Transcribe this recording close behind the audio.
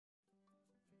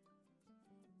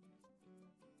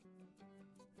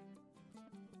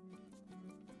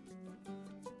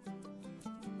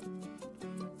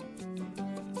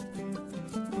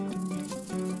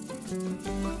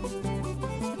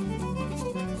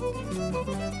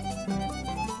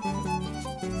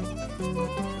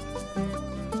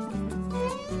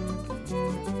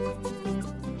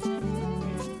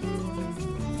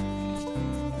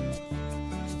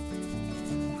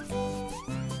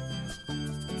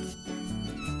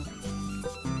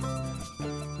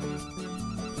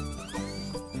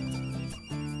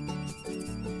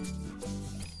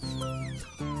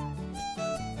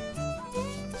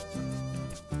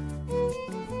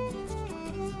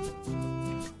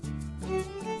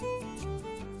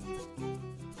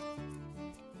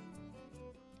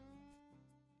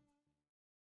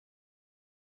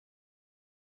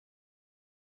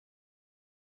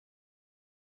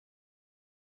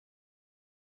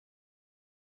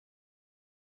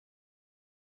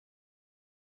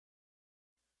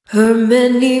Her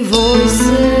many voices,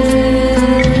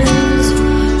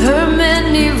 her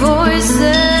many voices,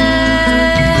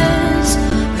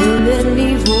 her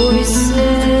many voices,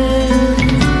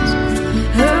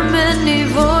 her many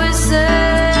voices.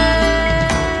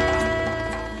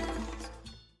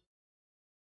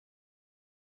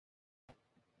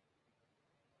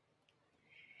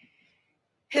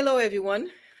 Hello,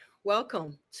 everyone.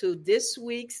 Welcome to this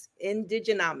week's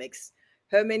Indigenomics,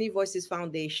 Her Many Voices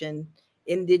Foundation,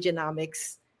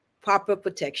 Indigenomics, Proper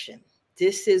Protection.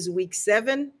 This is week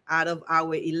 7 out of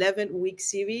our 11-week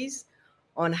series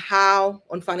on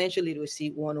Financial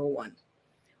Literacy 101.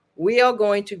 We are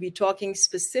going to be talking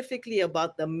specifically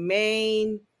about the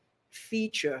main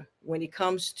feature when it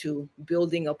comes to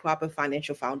building a proper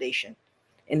financial foundation,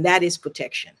 and that is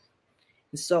protection.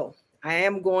 So I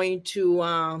am going to,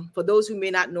 for those who may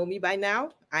not know me by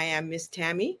now, I am Miss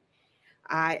Tammy.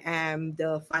 I am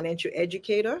the financial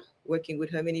educator working with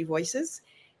Her Many Voices.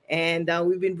 And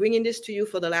we've been bringing this to you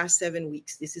for the last 7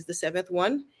 weeks. This is the 7th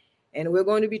one. And we're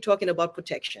going to be talking about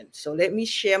protection. So let me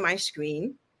share my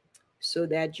screen so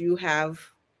that you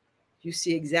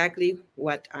see exactly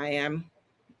what I am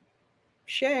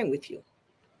sharing with you.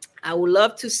 I would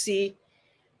love to see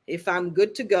if I'm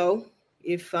good to go,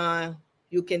 if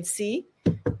you can see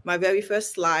my very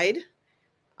first slide.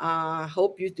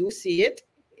 Hope you do see it.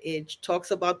 It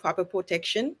talks about proper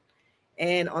protection.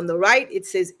 And on the right, it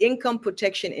says income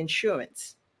protection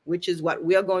insurance, which is what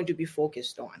we are going to be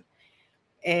focused on.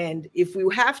 And if we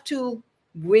have to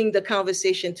bring the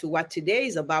conversation to what today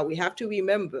is about, we have to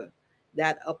remember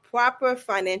that a proper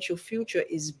financial future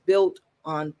is built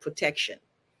on protection.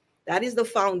 That is the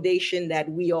foundation that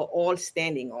we are all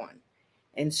standing on.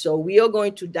 And so we are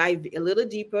going to dive a little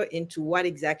deeper into what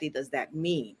exactly does that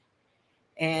mean.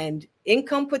 And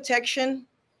income protection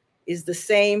is the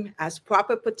same as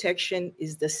proper protection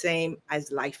is the same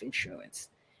as life insurance.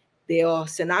 They are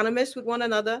synonymous with one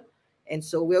another. And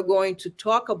so we're going to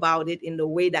talk about it in the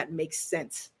way that makes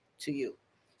sense to you.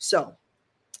 So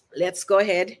let's go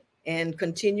ahead and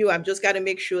continue. I've just got to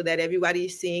make sure that everybody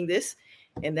is seeing this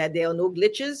and that there are no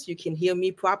glitches. You can hear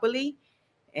me properly.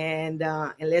 And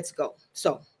let's go.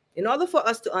 So in order for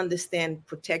us to understand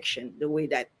protection the way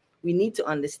that we need to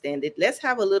understand it, let's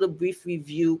have a little brief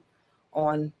review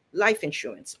on life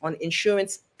insurance, on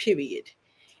insurance, period.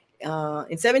 In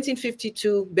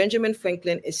 1752, Benjamin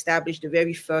Franklin established the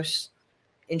very first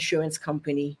insurance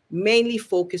company, mainly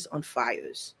focused on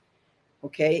fires.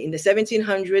 Okay, in the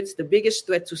 1700s, the biggest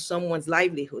threat to someone's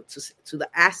livelihood, to the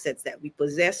assets that we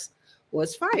possess,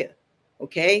 was fire.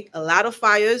 Okay, a lot of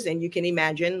fires, and you can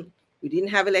imagine we didn't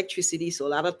have electricity, so a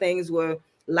lot of things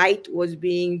light was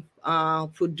being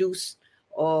produced,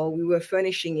 or we were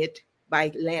furnishing it by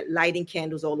lighting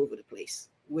candles all over the place,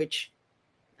 which,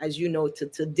 as you know, to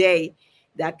today,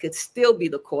 that could still be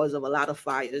the cause of a lot of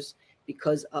fires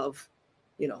because of,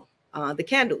 the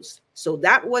candles. So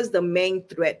that was the main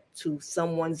threat to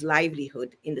someone's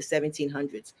livelihood in the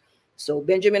 1700s. So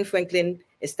Benjamin Franklin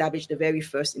established the very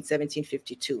first in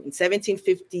 1752. In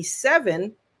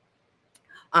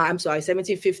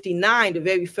 1759, the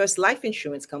very first life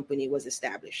insurance company was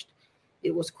established.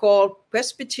 It was called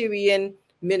Presbyterian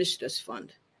Ministers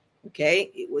Fund.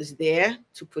 Okay, it was there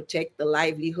to protect the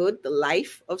livelihood, the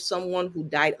life of someone who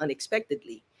died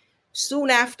unexpectedly.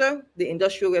 Soon after, the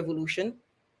Industrial Revolution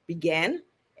began,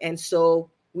 and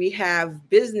so we have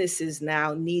businesses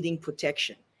now needing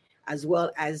protection, as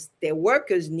well as their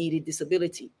workers needed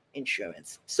disability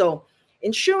insurance. So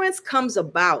insurance comes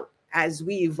about as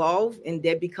we evolve, and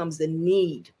there becomes a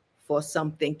need for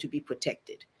something to be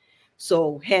protected.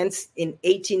 So hence, in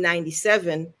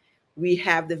 1897, we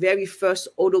have the very first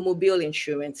automobile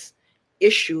insurance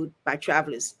issued by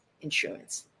Travelers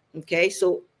Insurance. Okay,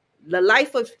 so the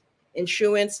life of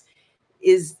insurance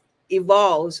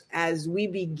evolves as we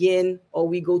begin or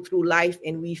we go through life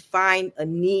and we find a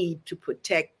need to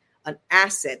protect an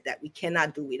asset that we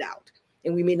cannot do without.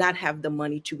 And we may not have the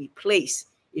money to replace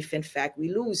if in fact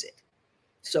we lose it.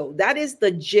 So that is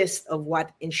the gist of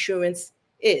what insurance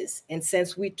is. And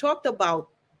since we talked about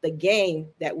the game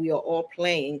that we are all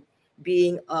playing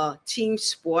being a team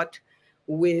sport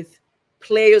with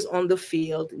players on the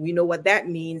field, we know what that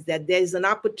means, that there's an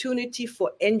opportunity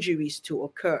for injuries to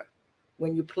occur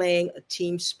when you're playing a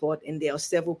team sport and there are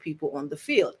several people on the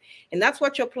field. And that's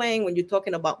what you're playing when you're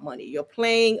talking about money. You're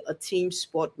playing a team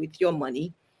sport with your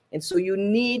money. And so you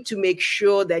need to make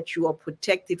sure that you are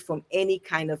protected from any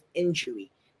kind of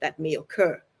injury that may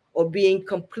occur or being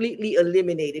completely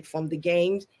eliminated from the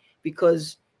games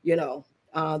because,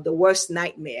 the worst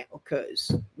nightmare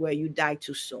occurs where you die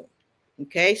too soon.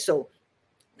 Okay, so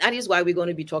That is why we're going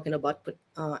to be talking about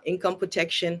income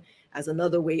protection as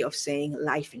another way of saying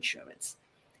life insurance.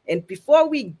 And before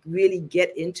we really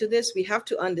get into this, we have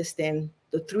to understand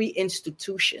the three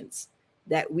institutions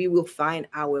that we will find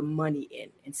our money in.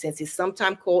 And since it's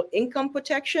sometimes called income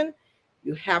protection,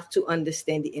 you have to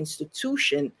understand the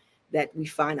institution that we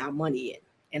find our money in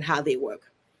and how they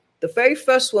work. The very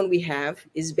first one we have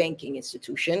is banking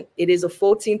institution. It is a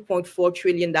 $14.4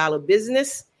 trillion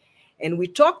business. And we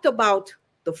talked about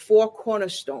the four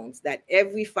cornerstones that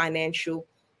every financial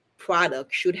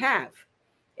product should have.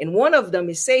 And one of them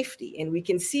is safety. And we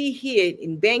can see here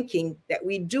in banking that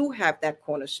we do have that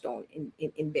cornerstone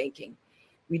in banking.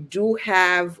 We do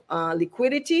have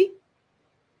liquidity,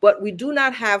 but we do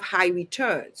not have high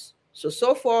returns.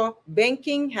 So far,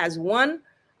 banking has one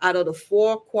out of the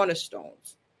four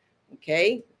cornerstones.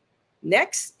 Okay.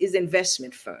 Next is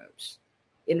investment firms.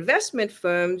 Investment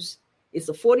firms is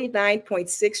a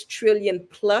 49.6 trillion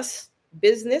plus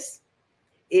business.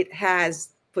 It has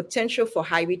potential for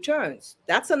high returns.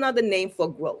 That's another name for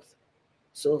growth.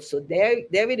 So there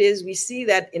it is. We see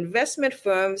that investment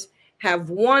firms have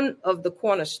one of the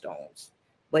cornerstones,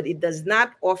 but it does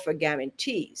not offer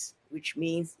guarantees, which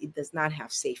means it does not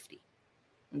have safety.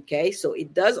 Okay, so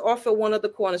it does offer one of the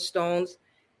cornerstones,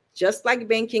 just like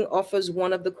banking offers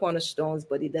one of the cornerstones,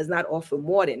 but it does not offer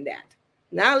more than that.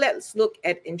 Now let's look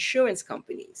at insurance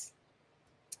companies.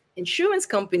 Insurance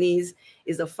companies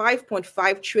is a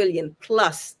 5.5 trillion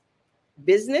plus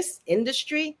business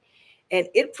industry, and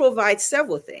it provides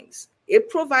several things. It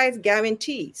provides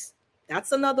guarantees.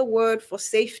 That's another word for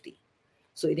safety.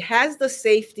 So it has the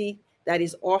safety that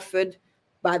is offered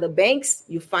by the banks.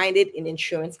 You find it in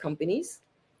insurance companies.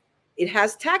 It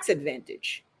has tax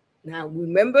advantage. Now,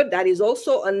 remember, that is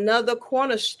also another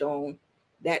cornerstone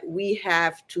that we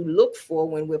have to look for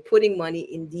when we're putting money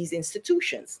in these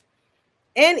institutions.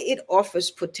 And it offers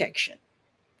protection.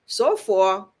 So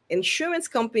far, insurance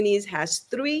companies has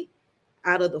three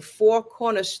out of the four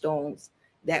cornerstones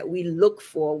that we look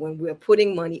for when we're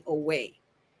putting money away.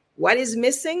 What is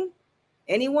missing?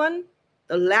 Anyone?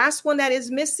 The last one that is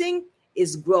missing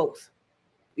is growth.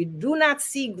 We do not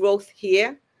see growth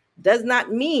here. Does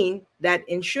not mean that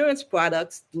insurance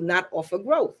products do not offer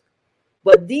growth.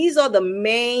 But these are the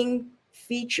main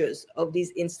features of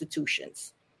these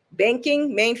institutions.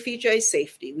 Banking, main feature is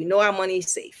safety. We know our money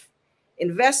is safe.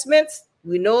 Investments,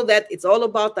 we know that it's all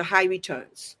about the high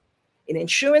returns. In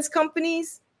insurance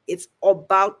companies, it's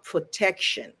about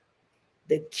protection.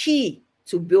 The key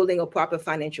to building a proper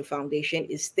financial foundation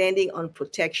is standing on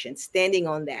protection, standing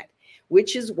on that,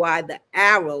 which is why the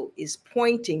arrow is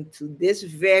pointing to this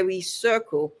very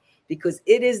circle, because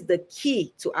it is the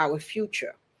key to our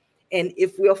future. And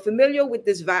if we are familiar with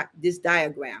this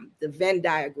diagram, the Venn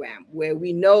diagram, where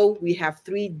we know we have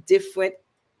three different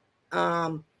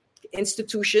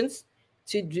institutions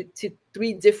to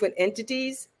three different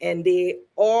entities, and they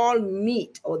all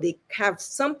meet or they have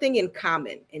something in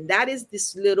common. And that is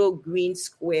this little green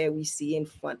square we see in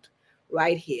front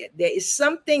right here. There is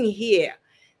something here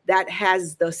that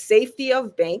has the safety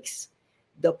of banks,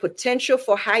 the potential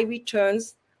for high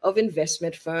returns of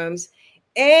investment firms,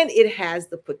 and it has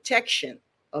the protection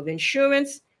of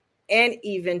insurance and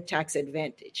even tax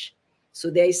advantage. So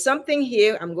there is something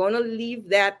here. I'm going to leave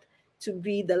that to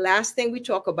be the last thing we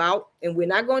talk about, and we're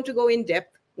not going to go in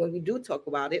depth when we do talk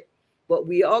about it, but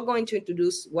we are going to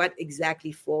introduce what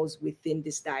exactly falls within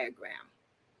this diagram.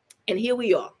 And here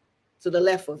we are to the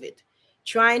left of it,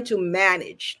 trying to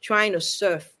manage, trying to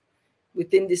surf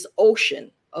within this ocean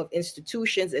of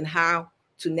institutions and how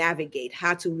to navigate,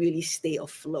 how to really stay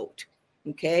afloat.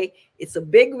 Okay, it's a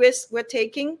big risk we're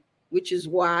taking, which is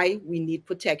why we need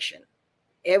protection.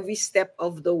 Every step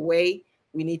of the way,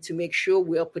 we need to make sure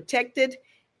we're protected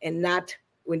and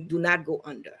do not go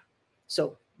under.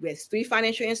 So there's three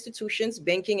financial institutions: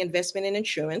 banking, investment, and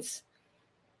insurance.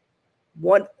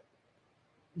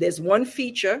 There's one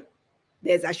feature.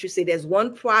 There's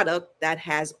one product that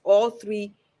has all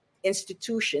three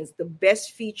institutions. The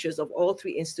best features of all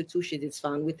three institutions is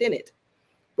found within it.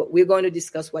 But we're going to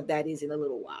discuss what that is in a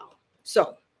little while.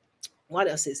 So what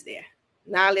else is there?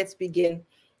 Now let's begin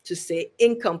to say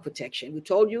income protection. We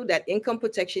told you that income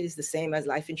protection is the same as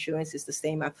life insurance, is the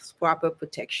same as proper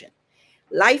protection.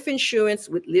 Life insurance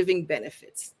with living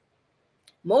benefits.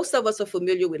 Most of us are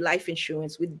familiar with life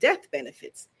insurance with death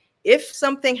benefits. If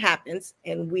something happens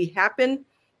and we happen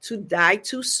to die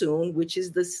too soon, which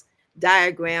is this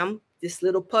diagram, this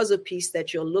little puzzle piece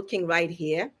that you're looking right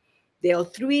here, there are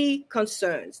three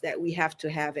concerns that we have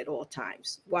to have at all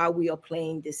times while we are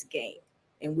playing this game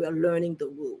and we're learning the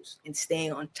rules and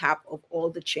staying on top of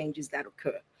all the changes that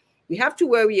occur. We have to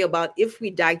worry about if we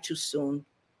die too soon,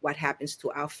 what happens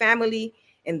to our family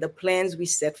and the plans we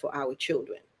set for our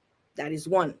children. That is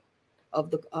one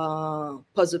of the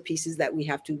puzzle pieces that we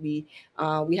have to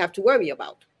worry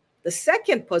about. The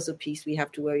second puzzle piece we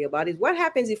have to worry about is what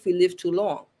happens if we live too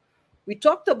long. We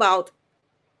talked about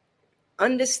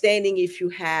understanding if you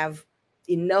have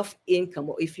enough income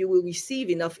or if you will receive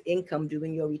enough income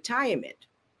during your retirement.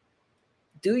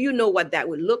 Do you know what that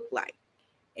would look like?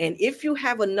 And if you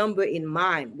have a number in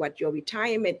mind, what your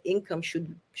retirement income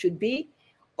should be,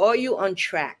 are you on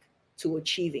track to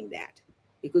achieving that?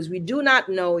 Because we do not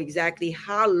know exactly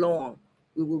how long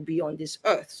we will be on this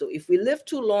earth. So if we live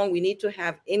too long, we need to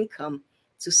have income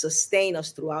to sustain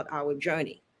us throughout our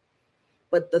journey.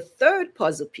 But the third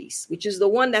puzzle piece, which is the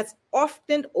one that's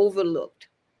often overlooked,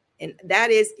 and that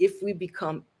is if we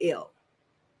become ill.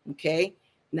 Okay?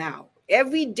 Now,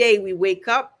 every day we wake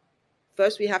up,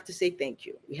 first we have to say thank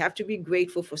you. We have to be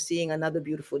grateful for seeing another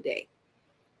beautiful day.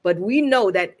 But we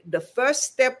know that the first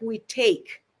step we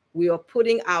take, we are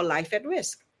putting our life at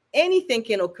risk. Anything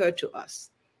can occur to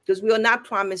us because we are not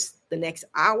promised the next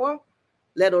hour,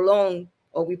 let alone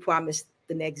are we promised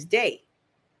the next day.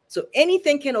 So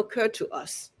anything can occur to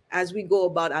us as we go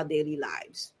about our daily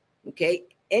lives. Okay?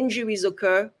 Injuries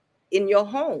occur in your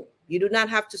home. You do not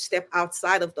have to step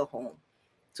outside of the home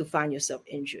to find yourself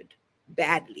injured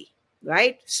badly,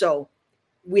 right? So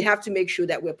we have to make sure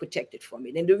that we're protected from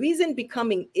it. And the reason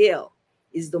becoming ill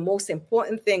is the most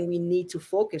important thing we need to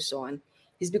focus on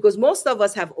is because most of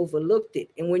us have overlooked it.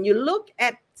 And when you look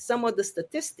at some of the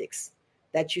statistics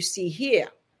that you see here,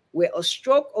 where a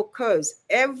stroke occurs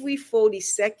every 40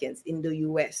 seconds in the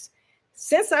US,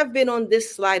 since I've been on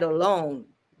this slide alone,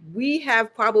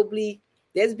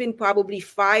 there's been probably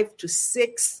 5 to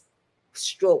 6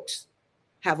 strokes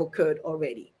have occurred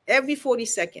already. Every 40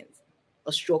 seconds,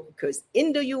 a stroke occurs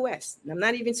in the US. And I'm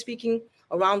not even speaking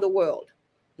around the world.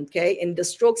 Okay. And the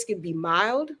strokes could be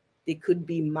mild, they could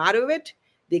be moderate,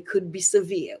 they could be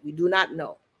severe. We do not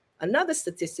know. Another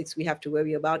statistics we have to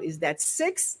worry about is that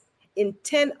 6 in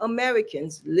 10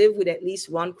 Americans live with at least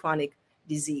one chronic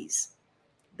disease.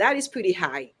 That is pretty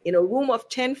high. In a room of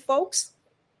 10 folks,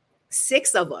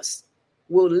 6 of us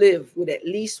will live with at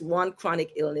least one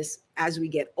chronic illness as we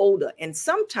get older. And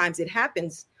sometimes it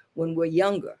happens when we're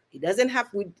younger. It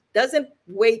doesn't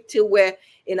wait till we're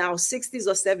in our 60s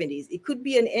or 70s. It could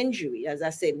be an injury. As I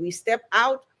said, we step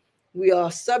out, we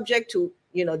are subject to,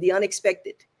 the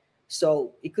unexpected.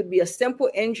 So it could be a simple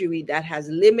injury that has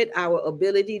limited our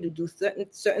ability to do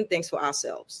certain things for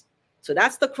ourselves. So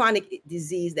that's the chronic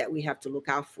disease that we have to look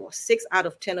out for. 6 out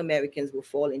of 10 Americans will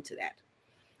fall into that.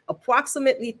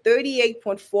 Approximately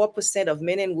 38.4% of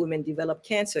men and women develop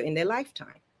cancer in their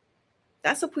lifetime.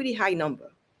 That's a pretty high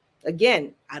number.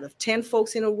 Again, out of 10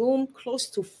 folks in a room, close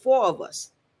to 4 of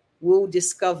us will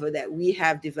discover that we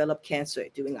have developed cancer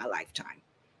during our lifetime.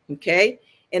 Okay?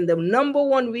 And the number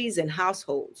one reason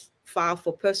households file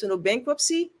for personal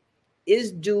bankruptcy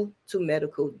is due to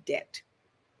medical debt.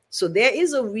 So there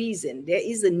is a reason, there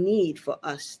is a need for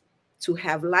us to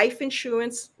have life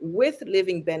insurance with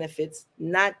living benefits,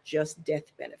 not just death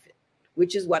benefit,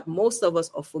 which is what most of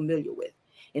us are familiar with.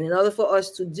 And in order for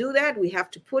us to do that, we have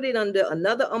to put it under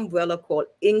another umbrella called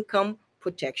income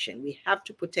protection. We have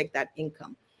to protect that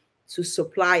income to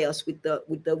supply us with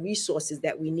the resources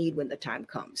that we need when the time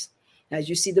comes. As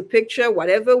you see the picture,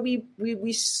 whatever we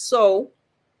sow,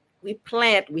 we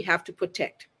plant, we have to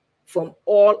protect from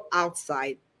all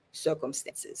outside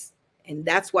circumstances. And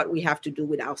that's what we have to do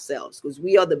with ourselves, because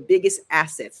we are the biggest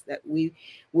assets that we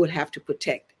would have to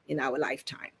protect in our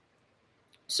lifetime.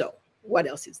 So what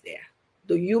else is there?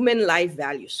 The Human Life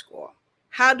Value Score.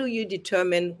 How do you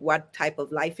determine what type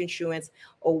of life insurance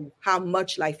or how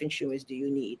much life insurance do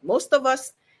you need? Most of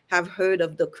us have heard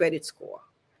of the credit score,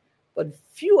 but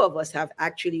few of us have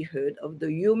actually heard of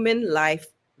the Human Life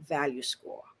Value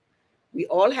Score. We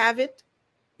all have it.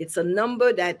 It's a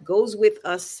number that goes with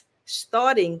us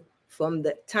starting from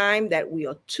the time that we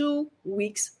are 2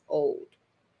 weeks old.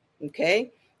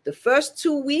 Okay? The first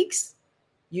 2 weeks,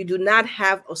 you do not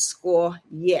have a score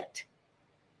yet.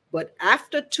 But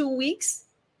after 2 weeks,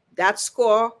 that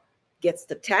score gets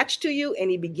attached to you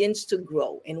and it begins to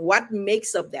grow. And what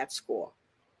makes up that score?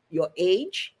 Your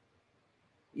age,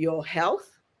 your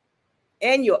health,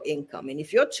 and your income. And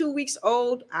if you're 2 weeks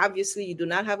old, obviously you do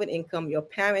not have an income. Your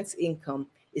parents' income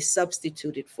is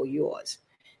substituted for yours.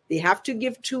 They have to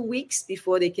give 2 weeks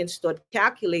before they can start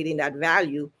calculating that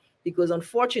value, because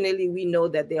unfortunately we know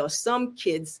that there are some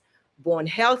kids born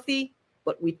healthy,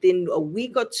 but within a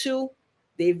week or two,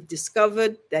 they've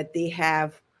discovered that they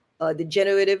have a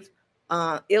degenerative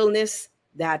illness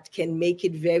that can make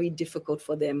it very difficult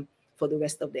for them for the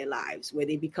rest of their lives, where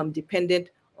they become dependent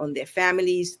on their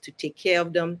families to take care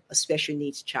of them, a special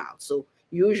needs child. So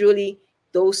usually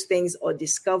those things are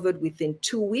discovered within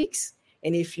 2 weeks.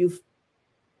 And if you've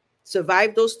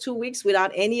survived those 2 weeks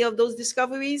without any of those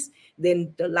discoveries,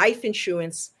 then the life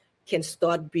insurance can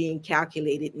start being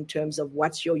calculated in terms of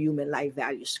what's your human life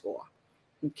value score.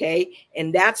 Okay.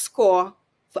 And that score,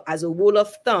 as a rule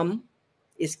of thumb,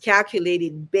 is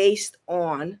calculated based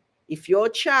on, if your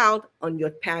child, on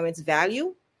your parent's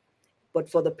value. But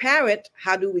for the parent,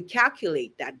 how do we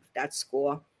calculate that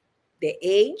score? Their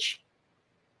age,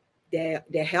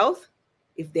 their health.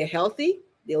 If they're healthy,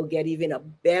 they'll get even a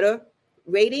better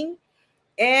rating,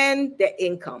 and their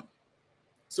income.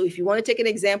 So if you want to take an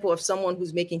example of someone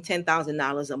who's making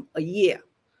 $10,000 a year,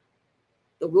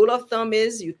 the rule of thumb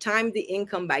is you time the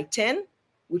income by 10,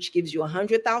 which gives you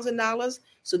 $100,000.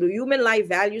 So the human life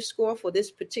value score for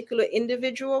this particular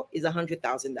individual is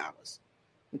 $100,000.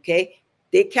 Okay.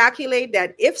 They calculate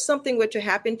that if something were to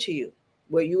happen to you,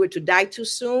 where you were to die too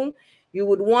soon, you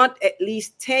would want at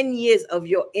least 10 years of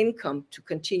your income to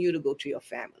continue to go to your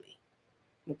family.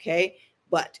 Okay.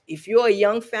 But if you're a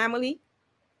young family,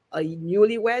 a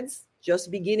newlyweds,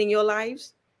 just beginning your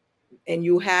lives, and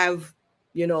you have,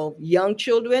 young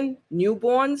children,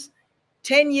 newborns,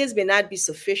 10 years may not be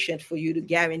sufficient for you to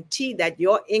guarantee that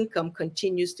your income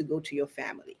continues to go to your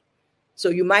family. So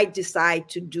you might decide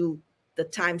to do the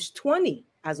times 20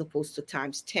 as opposed to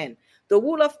times 10. The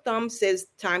rule of thumb says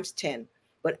times 10.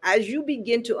 But as you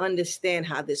begin to understand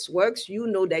how this works, you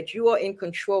know that you are in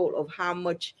control of how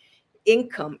much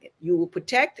income you will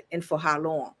protect and for how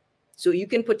long. So you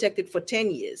can protect it for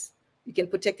 10 years. You can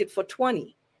protect it for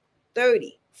 20,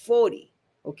 30, 40.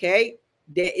 Okay.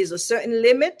 There is a certain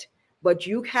limit, but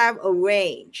you have a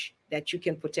range that you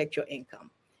can protect your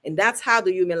income. And that's how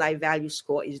the human life value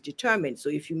score is determined. So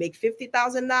if you make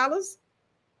 $50,000,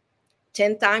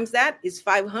 10 times that is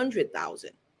 $500,000.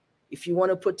 If you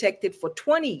want to protect it for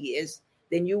 20 years,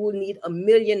 then you will need $1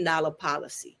 million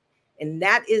policy. And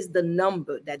that is the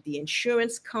number that the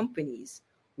insurance companies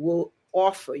will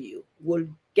offer you, will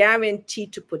guarantee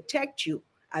to protect you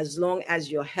as long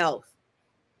as your health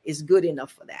is good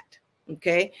enough for that.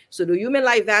 Okay. So the human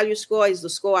life value score is the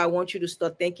score I want you to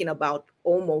start thinking about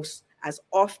almost as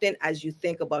often as you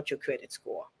think about your credit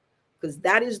score, because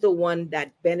that is the one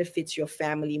that benefits your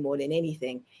family more than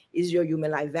anything, is your human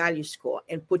life value score.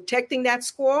 And protecting that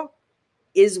score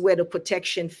is where the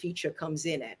protection feature comes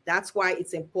in at. That's why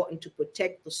it's important to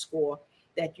protect the score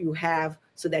that you have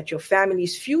so that your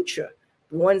family's future,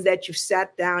 the ones that you've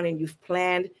sat down and you've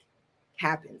planned,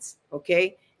 happens.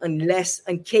 Okay. Unless,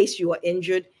 in case you are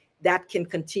injured, that can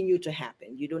continue to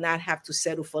happen. You do not have to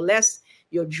settle for less.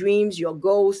 Your dreams, your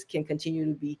goals can continue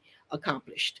to be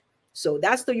accomplished. So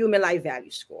that's the human life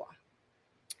value score.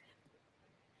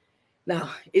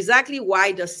 Now, exactly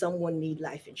why does someone need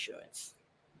life insurance?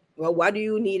 Well, why do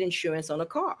you need insurance on a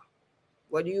car?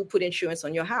 Why do you put insurance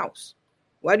on your house?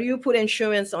 Why do you put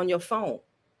insurance on your phone?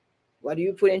 Why do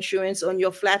you put insurance on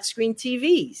your flat screen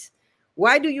TVs?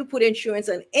 Why do you put insurance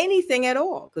on anything at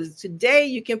all? Because today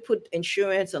you can put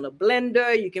insurance on a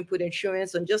blender. You can put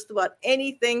insurance on just about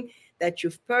anything that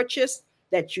you've purchased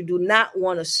that you do not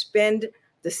want to spend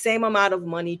the same amount of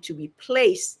money to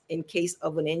replace in case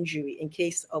of an injury, in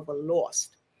case of a loss.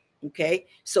 Okay,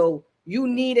 so you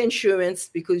need insurance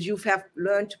because you have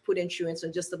learned to put insurance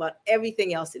on just about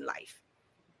everything else in life.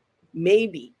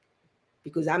 Maybe,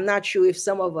 because I'm not sure if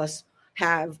some of us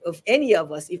have, if any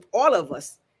of us, if all of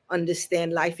us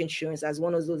understand life insurance as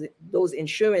one of those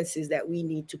insurances that we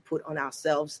need to put on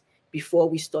ourselves before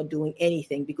we start doing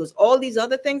anything, because all these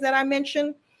other things that I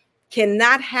mentioned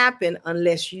cannot happen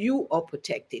unless you are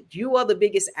protected. You are the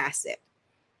biggest asset.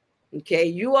 Okay,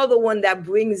 you are the one that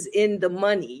brings in the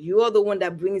money. You are the one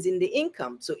that brings in the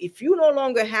income. So if you no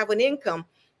longer have an income,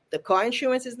 the car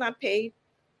insurance is not paid,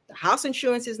 the house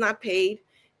insurance is not paid,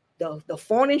 the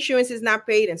phone insurance is not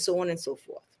paid, and so on and so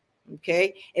forth.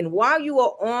 Okay, and while you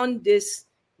are on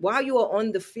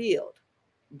the field,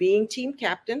 being team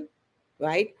captain,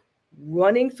 right,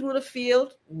 running through the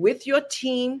field with your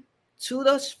team to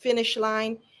the finish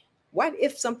line, what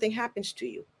if something happens to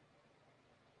you?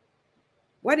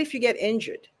 What if you get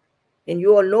injured and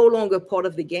you are no longer part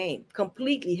of the game,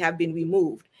 completely have been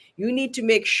removed? You need to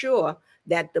make sure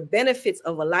that the benefits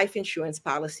of a life insurance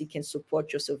policy can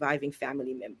support your surviving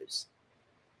family members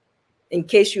in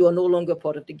case you are no longer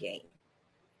part of the game.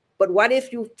 But what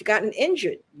if you've gotten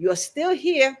injured? You're still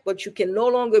here, but you can no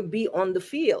longer be on the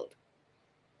field.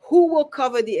 Who will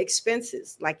cover the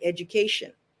expenses like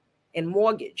education and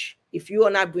mortgage if you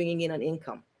are not bringing in an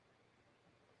income?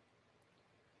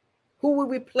 Who will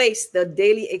replace the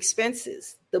daily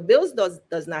expenses? The bills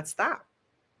does not stop.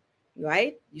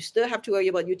 right? You still have to worry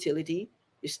about utility.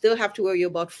 You still have to worry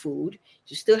about food.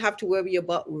 You still have to worry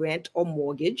about rent or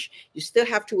mortgage. You still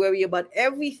have to worry about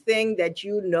everything that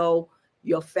you know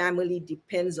your family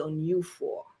depends on you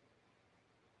for.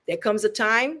 There comes a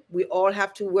time we all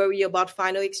have to worry about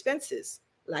final expenses.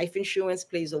 Life insurance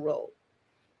plays a role.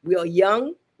 We are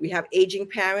young, we have aging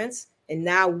parents, and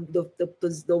now the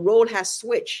role has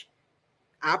switched.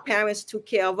 Our parents took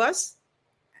care of us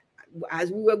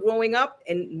as we were growing up,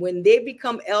 and when they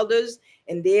become elders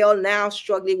and they are now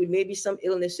struggling with maybe some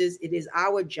illnesses, it is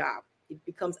our job, it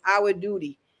becomes our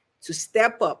duty to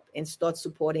step up and start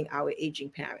supporting our aging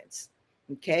parents.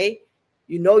 Okay,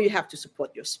 you know, you have to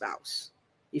support your spouse.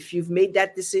 If you've made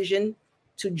that decision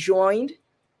to join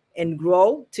and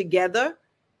grow together,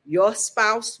 your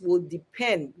spouse will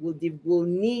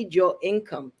need your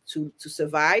income to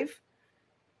survive.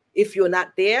 If you're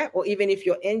not there, or even if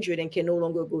you're injured and can no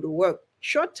longer go to work,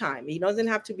 short time, it doesn't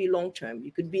have to be long term.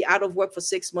 You could be out of work for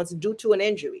 6 months due to an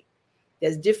injury.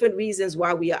 There's different reasons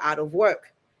why we are out of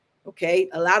work. Okay,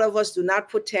 a lot of us do not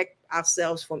protect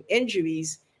ourselves from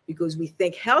injuries because we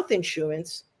think health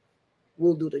insurance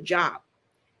will do the job.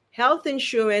 Health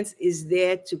insurance is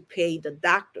there to pay the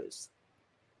doctors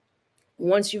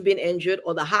once you've been injured,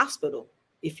 or the hospital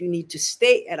if you need to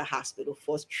stay at a hospital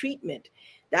for treatment.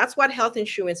 That's what health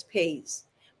insurance pays.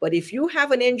 But if you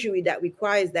have an injury that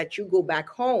requires that you go back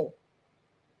home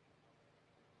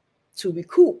to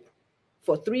recoup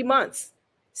for 3 months,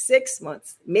 6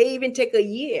 months, may even take a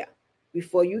year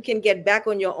before you can get back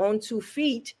on your own 2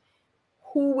 feet,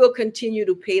 who will continue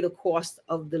to pay the cost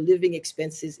of the living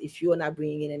expenses if you are not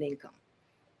bringing in an income?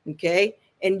 Okay.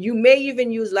 And you may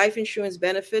even use life insurance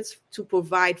benefits to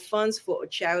provide funds for a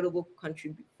charitable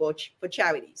contribution for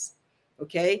charities.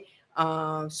 Okay.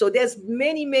 So there's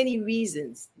many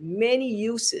reasons, many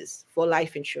uses for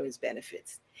life insurance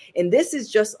benefits. And this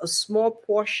is just a small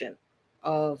portion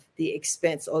of the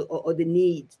expense or the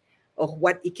need of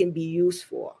what it can be used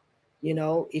for. You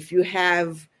know, if you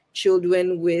have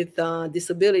children with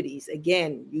disabilities,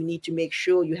 again, you need to make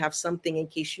sure you have something in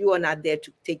case you are not there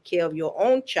to take care of your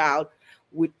own child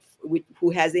with who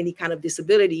has any kind of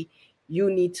disability. You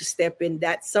need to step in.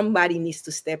 That somebody needs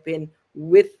to step in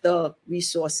with the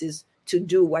resources to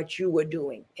do what you were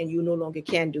doing and you no longer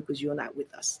can do because you're not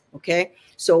with us. Okay,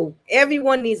 so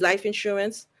everyone needs life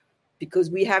insurance because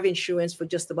we have insurance for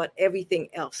just about everything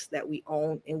else that we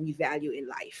own and we value in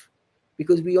life,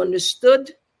 because we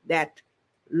understood that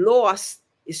loss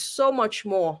is so much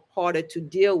more harder to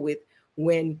deal with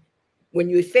when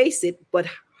you face it, but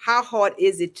how hard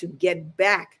is it to get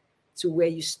back to where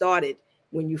you started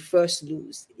when you first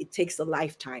lose? It takes a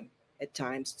lifetime at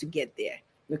times to get there.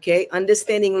 Okay,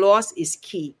 understanding loss is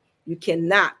key. You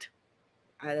cannot,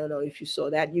 I don't know if you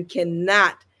saw that, you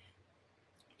cannot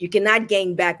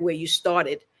gain back where you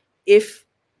started if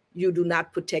you do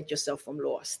not protect yourself from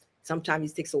loss.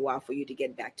 Sometimes it takes a while for you to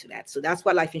get back to that. So that's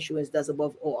what life insurance does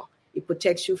above all. It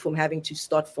protects you from having to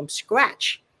start from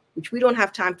scratch, which we don't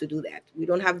have time to do that. We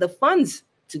don't have the funds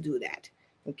to do that.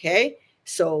 Okay,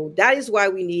 so that is why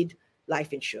we need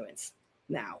life insurance.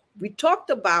 Now, we talked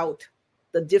about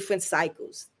the different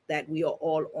cycles that we are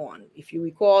all on. If you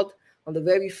recall, on the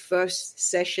very first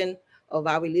session of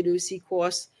our literacy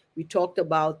course, we talked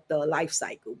about the life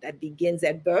cycle that begins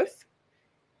at birth.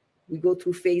 We go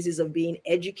through phases of being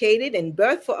educated, and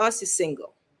birth for us is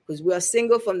single, because we are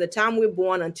single from the time we're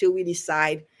born until we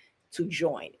decide to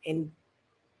join and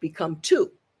become two.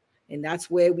 And that's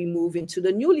where we move into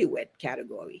the newlywed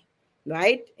category,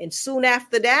 right? And soon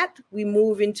after that, we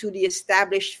move into the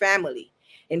established family.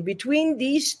 And between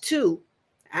these two,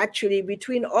 actually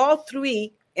between all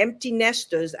three empty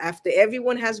nesters, after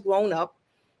everyone has grown up,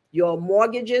 your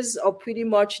mortgages are pretty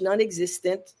much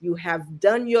non-existent. You have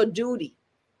done your duty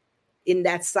in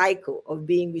that cycle of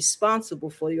being responsible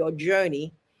for your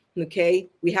journey. Okay,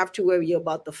 we have to worry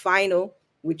about the final,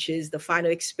 which is the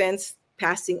final expense,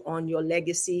 passing on your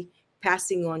legacy,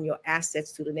 passing on your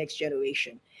assets to the next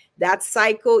generation. That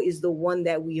cycle is the one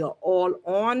that we are all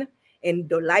on, and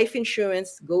the life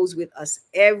insurance goes with us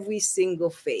every single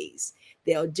phase.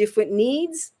 There are different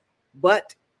needs,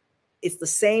 but it's the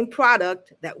same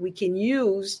product that we can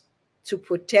use to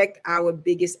protect our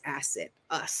biggest asset,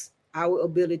 us, our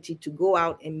ability to go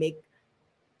out and make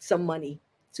some money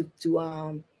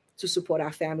to support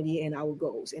our family and our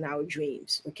goals and our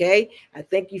dreams. Okay, I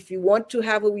think if you want to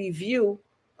have a review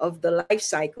of the life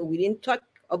cycle, we didn't talk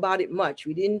about it much.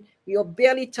 We are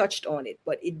barely touched on it,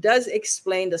 but it does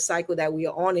explain the cycle that we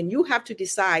are on. And you have to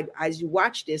decide as you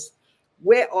watch this,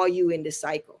 where are you in the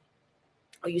cycle?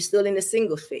 Are you still in the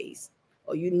single phase?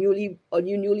 Are you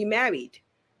newly married?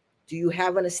 Do you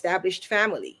have an established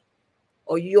family?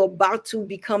 or you're about to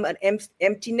become an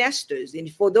empty nesters. And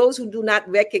for those who do not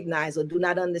recognize or do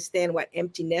not understand what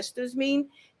empty nesters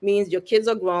means your kids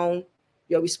are grown,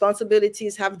 your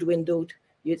responsibilities have dwindled.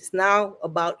 It's now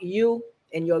about you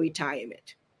and your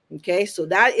retirement. Okay, so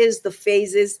that is the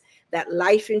phases that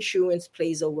life insurance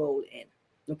plays a role in.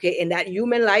 Okay, and that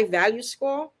human life value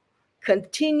score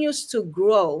continues to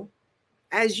grow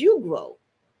as you grow,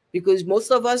 because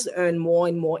most of us earn more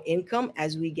and more income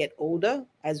as we get older,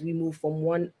 as we move from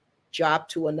one job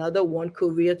to another, one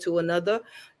career to another,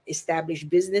 establish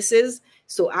businesses.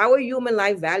 So our human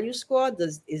life value score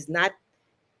is not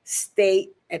stay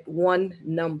at one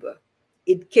number.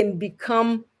 It can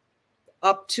become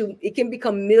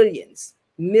millions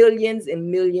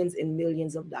and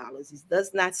millions of dollars. It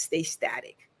does not stay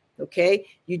static. Okay,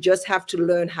 you just have to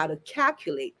learn how to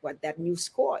calculate what that new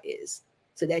score is,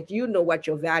 so that you know what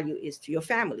your value is to your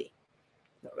family.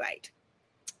 All right.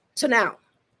 So now,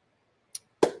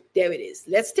 there it is.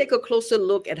 Let's take a closer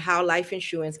look at how life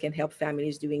insurance can help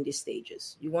families during these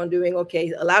stages. You're wondering,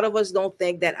 okay, a lot of us don't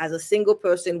think that as a single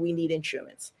person we need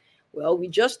insurance. Well, we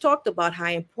just talked about how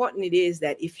important it is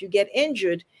that if you get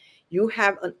injured, you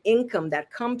have an income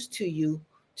that comes to you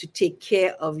to take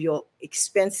care of your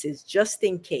expenses just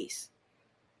in case.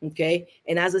 Okay.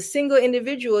 And as a single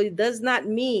individual, it does not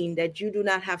mean that you do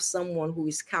not have someone who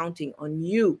is counting on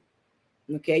you.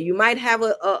 Okay. You might have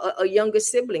a younger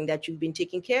sibling that you've been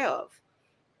taking care of.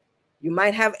 You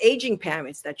might have aging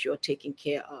parents that you're taking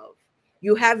care of.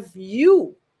 You have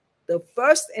you, the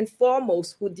first and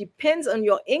foremost, who depends on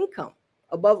your income.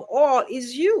 Above all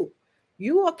is you.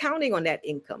 You are counting on that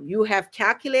income. You have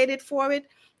calculated for it.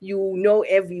 You know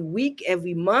every week,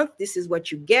 every month, this is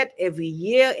what you get every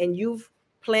year, and you've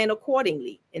planned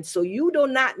accordingly. And so you do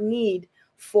not need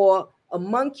for a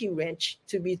monkey wrench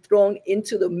to be thrown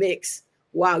into the mix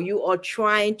while you are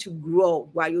trying to grow,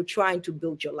 while you're trying to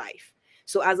build your life.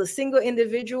 So as a single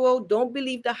individual, don't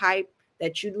believe the hype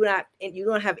that you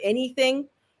don't have anything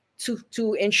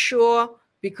to ensure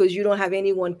because you don't have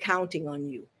anyone counting on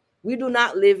you. We do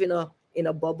not live in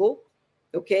a bubble.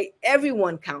 Okay,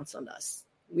 everyone counts on us.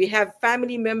 We have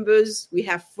family members, we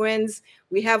have friends,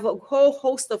 we have a whole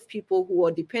host of people who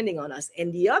are depending on us.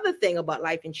 And the other thing about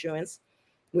life insurance,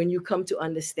 when you come to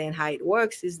understand how it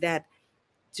works, is that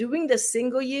during the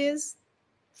single years,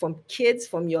 from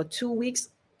your 2 weeks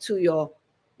to your,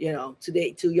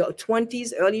 to your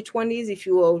 20s, early 20s, if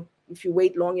you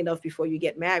wait long enough before you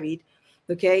get married,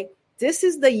 okay, this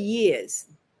is the years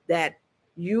that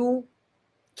you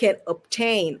can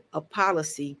obtain a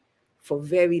policy for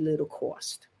very little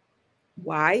cost.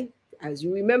 Why? As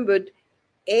you remembered,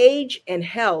 age and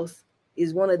health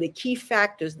is one of the key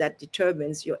factors that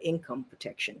determines your income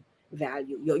protection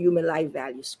value, your human life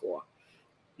value score.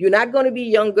 You're not going to be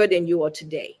younger than you are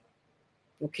today.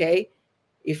 Okay?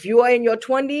 If you are in your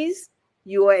 20s,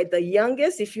 you are at the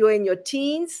youngest. If you're in your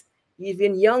teens,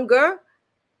 even younger,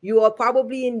 you are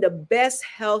probably in the best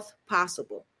health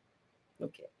possible.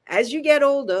 Okay. As you get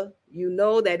older, you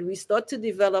know that we start to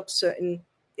develop certain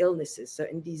illnesses,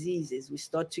 certain diseases. We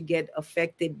start to get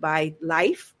affected by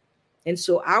life. And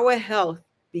so our health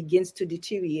begins to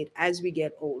deteriorate as we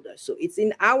get older. So it's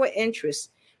in our interest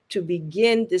to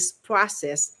begin this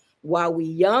process while we're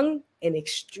young and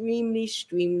extremely,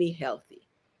 extremely healthy.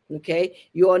 Okay.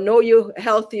 You're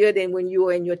healthier than when you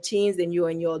are in your teens, than you are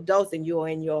in your adults, than you are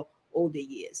in your older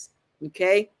years.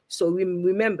 Okay. So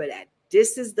remember that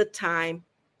this is the time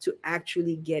to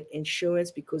actually get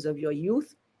insurance because of your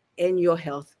youth and your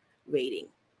health rating.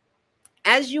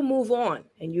 As you move on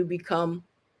and you become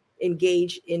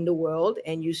engaged in the world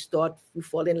and you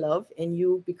fall in love and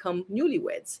you become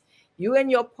newlyweds, you and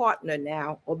your partner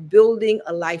now are building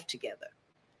a life together.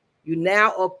 You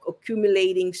now are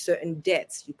accumulating certain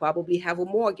debts. You probably have a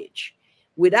mortgage.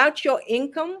 Without your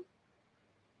income,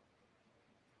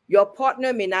 your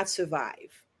partner may not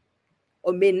survive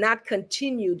or may not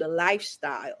continue the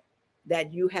lifestyle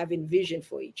that you have envisioned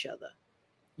for each other.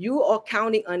 You are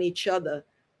counting on each other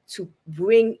to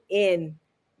bring in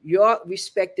your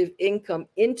respective income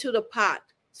into the pot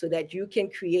so that you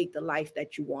can create the life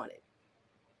that you wanted,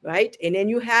 right? And then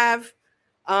you have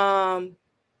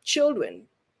children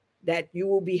that you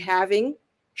will be having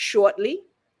shortly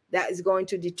that is going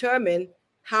to determine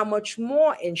how much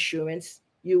more insurance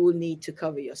you will need to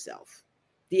cover yourself.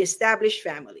 The established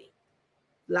family.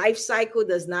 Life cycle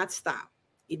does not stop.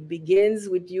 It begins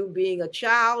with you being a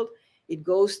child. It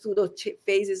goes through the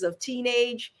phases of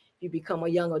teenage. You become a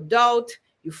young adult.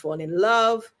 You fall in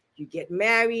love. You get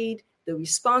married. The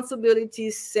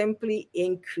responsibilities simply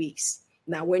increase.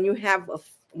 Now, when you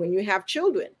have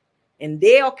children and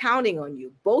they are counting on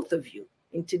you, both of you,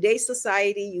 In today's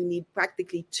society, you need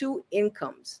practically 2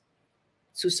 incomes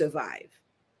to survive,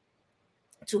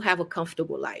 to have a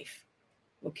comfortable life.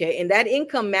 Okay. And that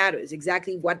income matters.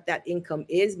 Exactly what that income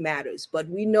is matters. But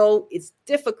we know it's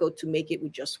difficult to make it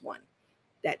with just one.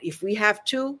 That if we have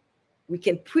 2, we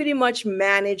can pretty much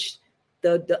manage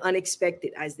the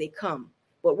unexpected as they come.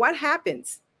 But what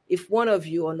happens if one of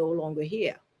you are no longer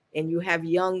here and you have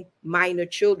young minor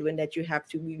children that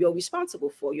you're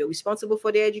responsible for? You're responsible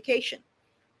for their education.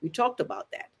 We talked about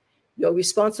that. You're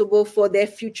responsible for their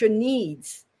future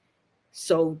needs.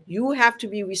 So you have to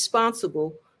be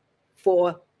responsible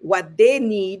for what they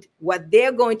need, what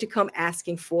they're going to come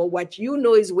asking for, what you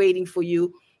know is waiting for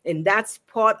you. And that's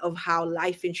part of how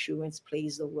life insurance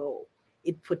plays a role.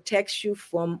 It protects you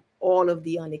from all of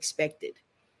the unexpected.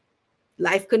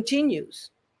 Life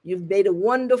continues. You've made a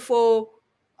wonderful,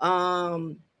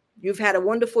 you've had a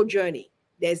wonderful journey.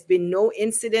 There's been no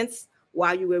incidents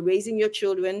while you were raising your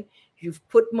children. You've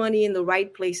put money in the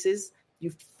right places.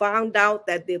 You've found out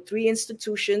that there are 3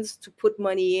 institutions to put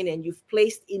money in, and you've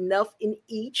placed enough in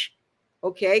each,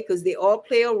 okay, because they all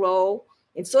play a role.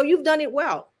 And so you've done it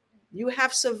well. You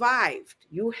have survived.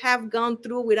 You have gone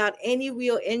through without any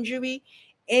real injury,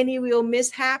 any real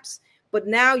mishaps, but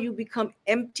now you become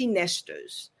empty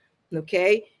nesters,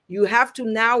 okay? You have to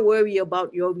now worry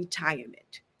about your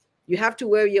retirement. You have to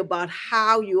worry about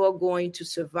how you are going to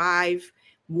survive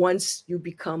once you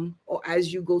become, or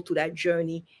as you go through that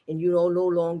journey, and you are no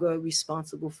longer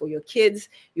responsible for your kids.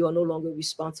 You are no longer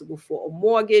responsible for a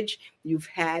mortgage. You've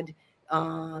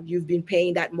been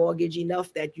paying that mortgage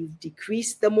enough that you've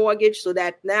decreased the mortgage so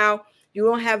that now you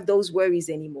don't have those worries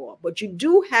anymore. But you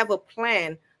do have a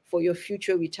plan for your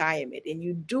future retirement, and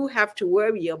you do have to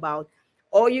worry about,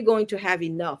 are you going to have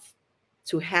enough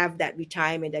to have that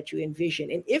retirement that you envision?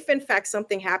 And if in fact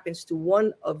something happens to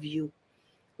one of you,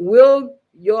 will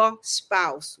your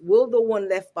spouse, will the one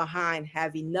left behind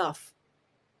have enough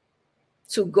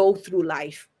to go through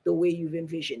life the way you've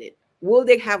envisioned it? Will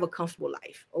they have a comfortable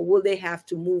life, or will they have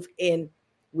to move in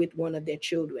with one of their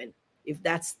children if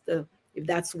that's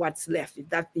what's left, if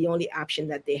that's the only option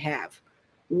that they have?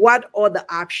 What are the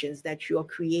options that you're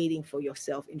creating for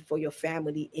yourself and for your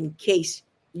family in case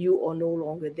you are no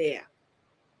longer there?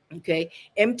 Okay.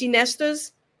 Empty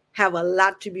nesters have a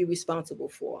lot to be responsible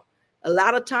for. A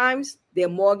lot of times their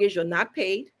mortgage are not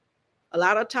paid. A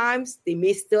lot of times they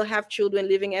may still have children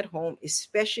living at home,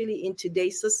 especially in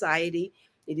today's society.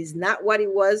 It is not what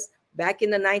it was back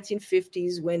in the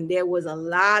 1950s when there was a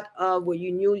lot of where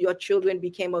you knew your children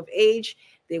became of age,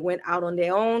 they went out on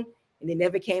their own and they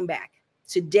never came back.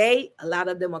 Today, a lot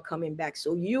of them are coming back.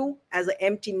 So you, as an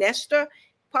empty nester,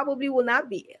 probably will not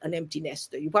be an empty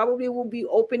nester. You probably will be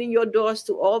opening your doors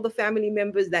to all the family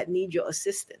members that need your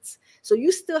assistance. So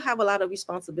you still have a lot of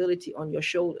responsibility on your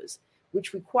shoulders,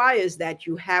 which requires that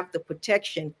you have the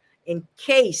protection in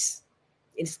case.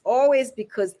 It's always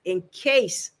because in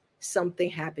case something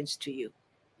happens to you,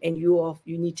 and you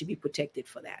need to be protected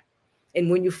for that. And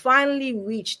when you finally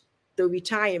reach the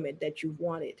retirement that you've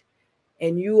wanted,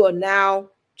 and you are now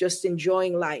just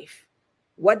enjoying life,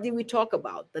 what did we talk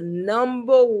about? The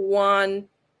number one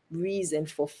reason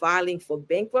for filing for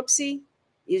bankruptcy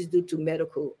is due to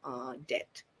medical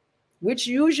debt, which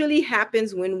usually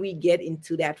happens when we get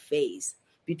into that phase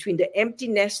between the empty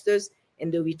nesters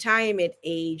and the retirement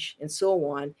age and so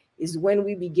on, is when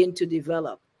we begin to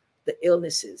develop the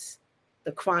illnesses,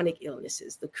 the chronic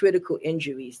illnesses, the critical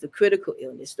injuries, the critical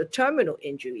illness, the terminal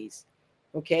injuries.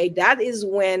 Okay, that is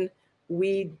when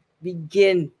we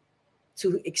begin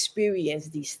to experience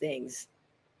these things.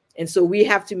 And so we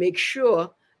have to make sure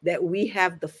that we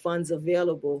have the funds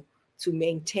available to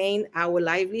maintain our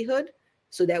livelihood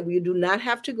so that we do not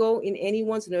have to go in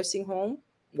anyone's nursing home.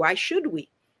 Why should we?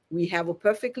 We have a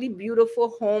perfectly beautiful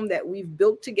home that we've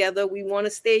built together. We want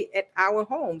to stay at our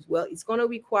homes. Well, it's going to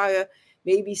require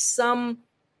maybe some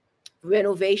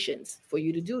renovations for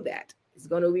you to do that. It's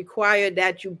going to require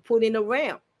that you put in a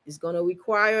ramp. It's going to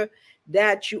require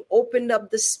that you open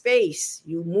up the space.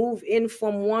 You move in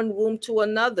from one room to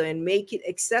another and make it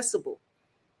accessible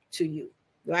to you,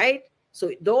 right?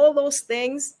 So all those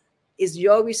things is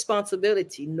your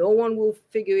responsibility. No one will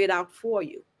figure it out for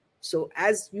you. So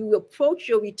as you approach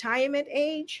your retirement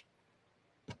age,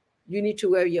 you need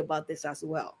to worry about this as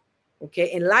well.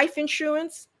 Okay. And life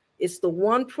insurance is the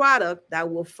one product that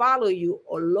will follow you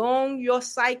along your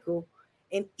cycle.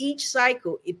 And each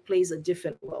cycle, it plays a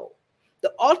different role.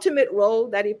 The ultimate role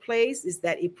that it plays is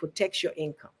that it protects your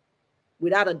income,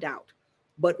 without a doubt.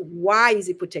 But why is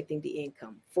it protecting the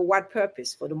income? For what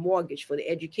purpose? For the mortgage, for the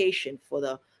education, for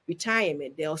the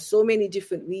retirement. There are so many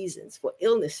different reasons. For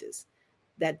illnesses.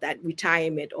 that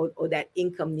retirement or that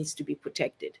income needs to be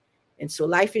protected. And so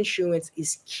life insurance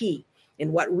is key.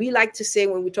 And what we like to say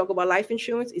when we talk about life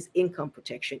insurance is income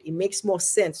protection. It makes more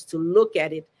sense to look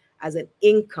at it as an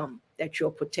income that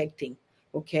you're protecting.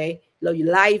 Okay, your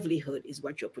livelihood is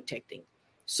what you're protecting.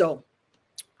 So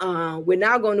we're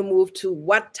now going to move to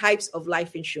what types of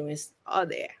life insurance are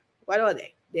there. What are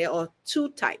they? There are two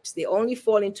types. They only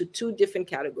fall into two different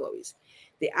categories.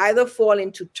 They either fall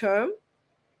into term,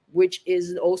 which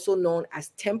is also known as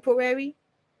temporary,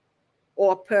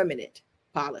 or permanent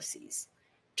policies.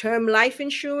 Term life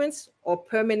insurance or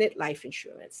permanent life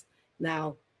insurance.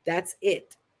 Now, that's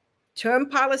it. Term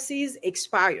policies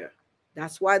expire.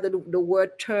 That's why the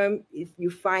word term, if you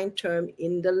find term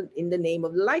in the name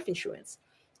of the life insurance,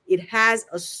 it has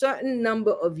a certain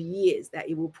number of years that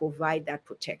it will provide that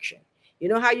protection. You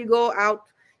know how you go out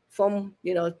from,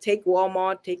 take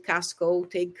Walmart, take Costco,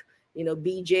 take,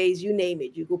 BJ's, you name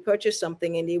it. You go purchase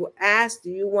something and they will ask, do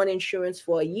you want insurance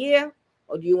for a year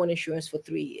or do you want insurance for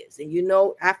 3 years? And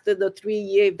after the 3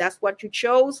 year, if that's what you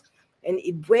chose and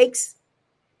it breaks,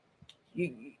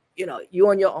 you're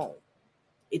on your own.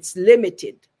 It's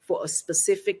limited for a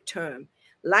specific term.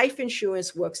 Life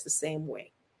insurance works the same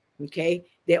way. Okay.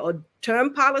 There are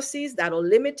term policies that are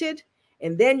limited,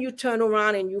 and then you turn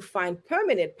around and you find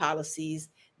permanent policies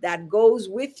that goes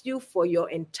with you for your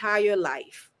entire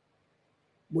life.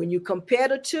 When you compare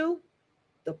the two,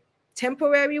 the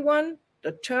temporary one,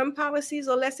 the term policies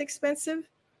are less expensive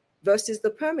versus the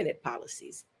permanent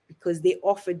policies because they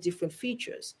offer different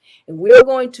features. And we're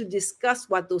going to discuss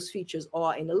what those features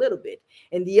are in a little bit.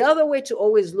 And the other way to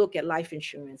always look at life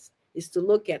insurance is to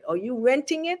look at, are you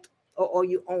renting it or are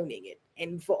you owning it?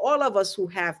 And for all of us who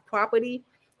have property,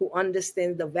 who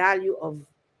understand the value of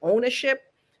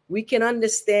ownership, we can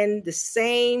understand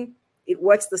it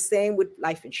works the same with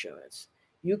life insurance.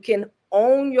 You can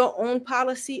own your own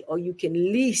policy or you can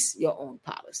lease your own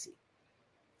policy.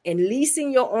 And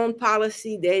leasing your own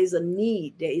policy, there is a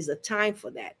need, there is a time for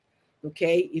that.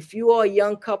 Okay. If you are a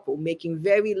young couple making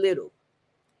very little,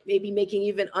 maybe making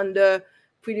even under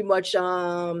pretty much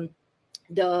what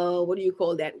do you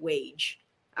call that wage?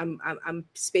 I'm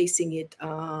spacing it.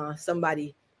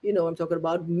 Somebody, I'm talking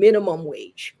about minimum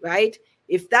wage, right?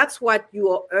 If that's what you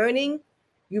are earning,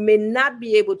 you may not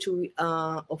be able to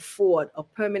afford a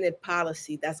permanent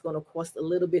policy that's going to cost a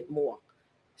little bit more.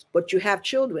 But you have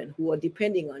children who are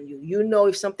depending on you.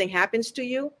 If something happens to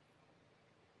you,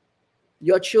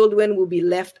 your children will be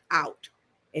left out.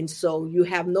 And so you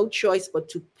have no choice but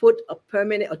to put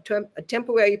a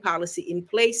temporary policy in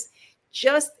place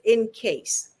just in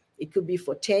case. It could be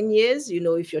for 10 years.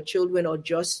 If your children are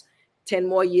just 10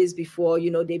 more years before,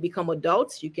 they become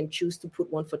adults, you can choose to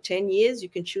put one for 10 years. You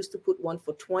can choose to put one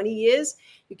for 20 years.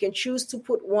 You can choose to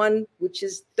put one which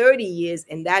is 30 years,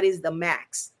 and that is the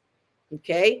max.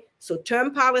 Okay, so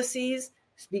term policies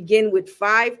begin with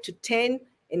 5 to 10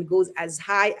 and goes as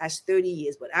high as 30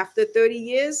 years. But after 30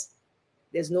 years,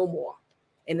 there's no more.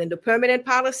 And then the permanent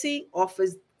policy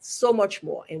offers so much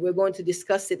more. And we're going to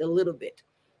discuss it a little bit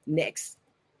next.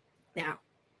 Now,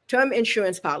 term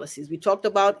insurance policies, we talked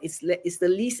about it's the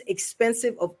least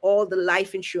expensive of all the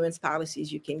life insurance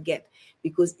policies you can get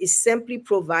because it simply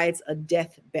provides a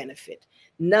death benefit,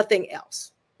 nothing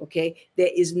else. Okay,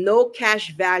 there is no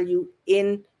cash value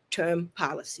in term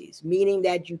policies, meaning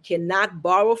that you cannot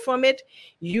borrow from it.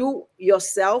 You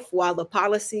yourself, while the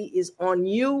policy is on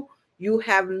you, you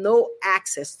have no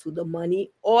access to the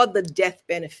money or the death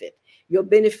benefit. Your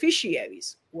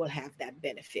beneficiaries will have that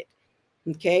benefit.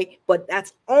 Okay, but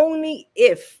that's only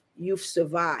if you've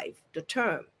survived the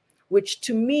term, which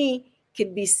to me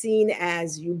could be seen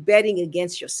as you betting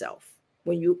against yourself.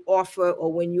 When you offer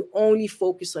or when you only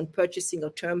focus on purchasing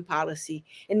a term policy,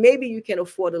 and maybe you can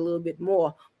afford a little bit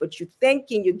more, but you're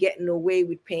thinking you're getting away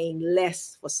with paying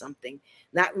less for something,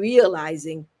 not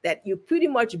realizing that you're pretty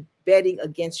much betting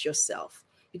against yourself.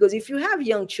 Because if you have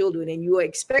young children and you are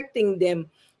expecting them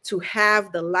to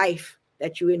have the life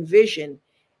that you envision,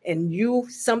 and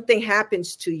something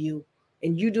happens to you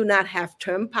and you do not have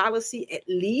term policy at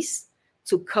least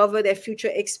to cover their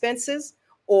future expenses,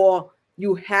 or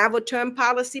you have a term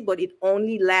policy, but it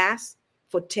only lasts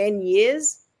for 10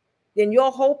 years, then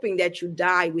you're hoping that you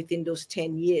die within those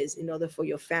 10 years in order for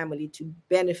your family to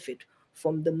benefit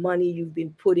from the money you've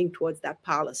been putting towards that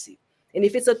policy. And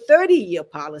if it's a 30-year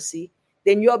policy,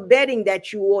 then you're betting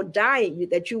that you will die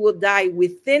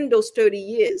within those 30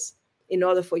 years in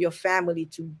order for your family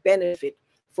to benefit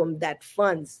from that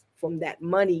funds, from that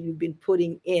money you've been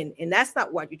putting in. And that's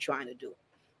not what you're trying to do.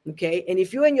 Okay. And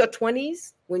if you're in your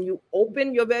 20s, when you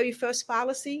open your very first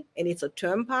policy and it's a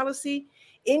term policy,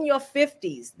 in your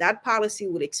 50s, that policy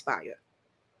would expire.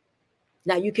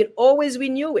 Now you can always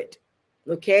renew it.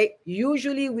 Okay. It's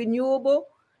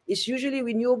usually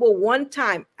renewable one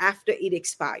time after it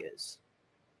expires.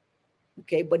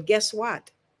 Okay. But guess what?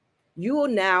 You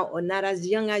now are not as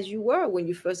young as you were when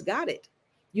you first got it.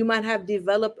 You might have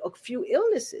developed a few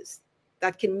illnesses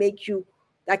that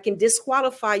can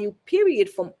disqualify you, period,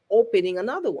 from opening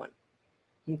another one.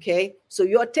 Okay. So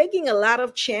you're taking a lot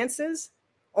of chances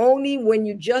only when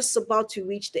you're just about to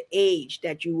reach the age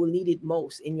that you will need it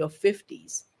most, in your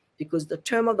 50s, because the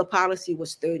term of the policy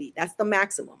was 30. That's the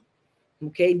maximum.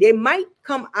 Okay. They might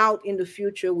come out in the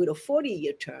future with a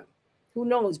 40-year term. Who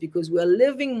knows? Because we're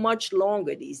living much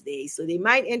longer these days. So they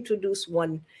might introduce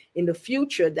one in the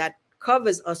future that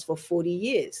covers us for 40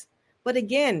 years. But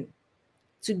again,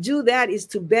 to do that is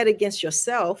to bet against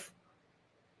yourself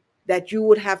that you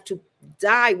would have to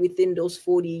die within those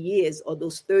 40 years or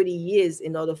those 30 years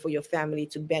in order for your family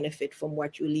to benefit from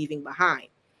what you're leaving behind.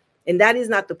 And that is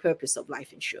not the purpose of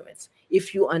life insurance.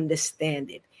 If you understand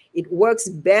it, it works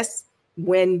best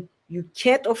when you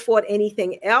can't afford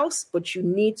anything else, but you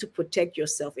need to protect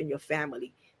yourself and your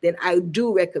family. Then I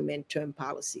do recommend term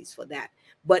policies for that.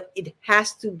 But it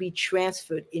has to be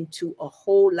transferred into a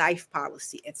whole life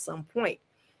policy at some point.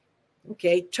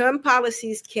 Okay, term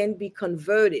policies can be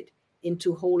converted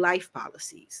into whole life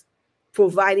policies,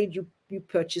 provided you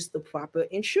purchase the proper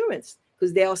insurance,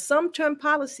 because there are some term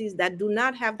policies that do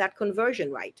not have that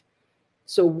conversion right.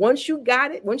 So once you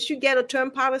get a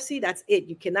term policy, that's it.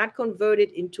 You cannot convert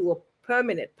it into a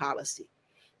permanent policy.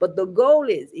 But the goal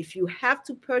is, if you have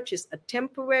to purchase a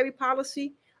temporary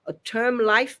policy, a term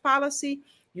life policy,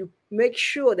 you make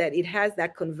sure that it has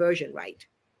that conversion right.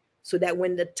 So that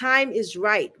when the time is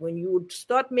right, when you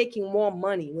start making more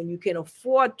money, when you can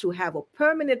afford to have a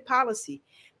permanent policy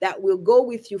that will go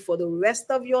with you for the rest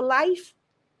of your life,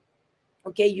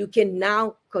 okay, you can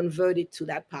now convert it to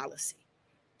that policy.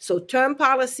 So term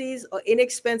policies are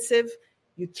inexpensive.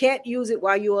 You can't use it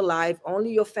while you're alive.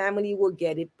 Only your family will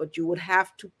get it, but you would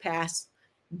have to pass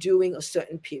during a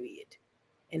certain period.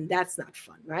 And that's not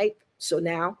fun, right? So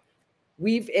now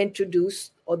we've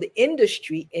introduced, or the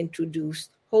industry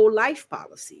introduced, whole life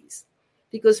policies,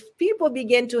 because people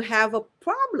begin to have a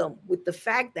problem with the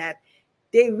fact that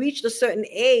they reached a certain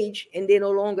age and they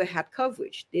no longer had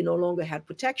coverage. They no longer had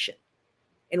protection.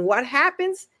 And what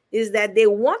happens is that they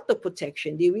want the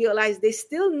protection. They realize they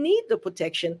still need the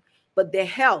protection, but their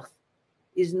health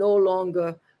is no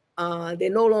longer, they're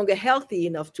no longer healthy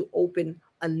enough to open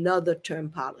another term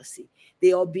policy.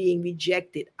 They are being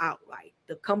rejected outright.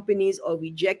 The companies are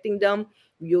rejecting them.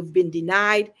 You've been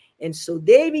denied. And so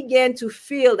they began to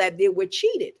feel that they were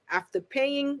cheated after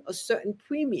paying a certain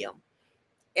premium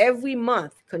every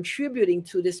month, contributing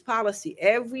to this policy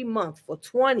every month for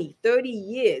 20, 30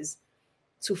 years,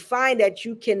 to find that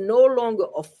you can no longer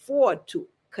afford to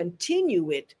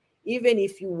continue it, even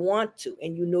if you want to,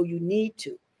 and you know you need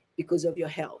to because of your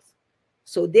health.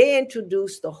 So they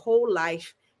introduced the whole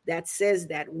life that says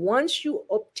that once you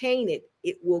obtain it,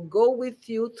 it will go with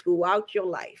you throughout your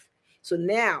life. So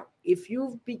now, if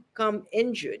you've become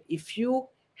injured, if you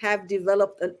have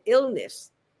developed an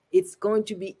illness, it's going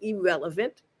to be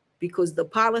irrelevant, because the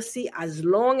policy, as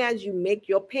long as you make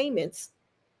your payments,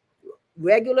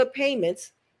 regular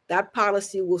payments, that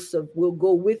policy will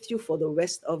go with you for the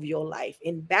rest of your life.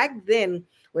 And back then,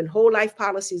 when whole life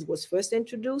policies was first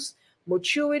introduced,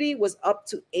 maturity was up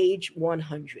to age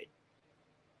 100.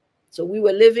 So we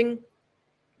were living,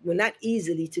 well, not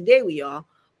easily, today we are,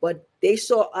 but they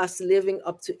saw us living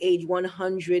up to age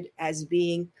 100 as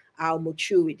being our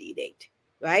maturity date,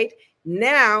 right?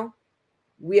 Now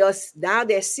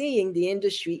they're seeing, the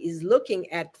industry is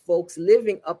looking at folks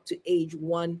living up to age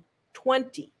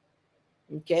 120.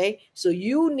 Okay, so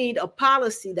you need a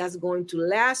policy that's going to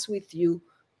last with you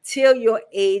till your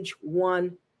age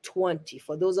 120.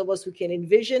 For those of us who can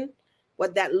envision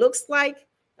what that looks like,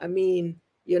 I mean,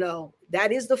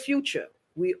 that is the future.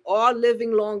 We are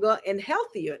living longer and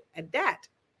healthier at that,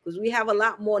 because we have a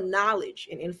lot more knowledge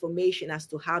and information as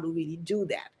to how to really do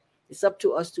that. It's up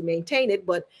to us to maintain it,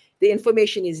 but the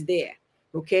information is there.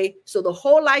 Okay, so the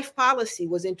whole life policy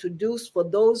was introduced for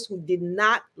those who did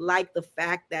not like the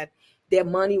fact that their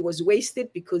money was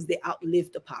wasted because they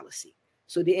outlived the policy.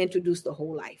 So they introduced the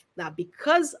whole life. Now,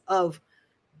 because of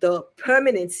the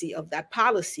permanency of that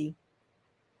policy,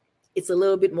 it's a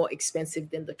little bit more expensive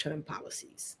than the term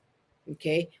policies.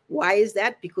 Okay, why is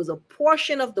that? Because a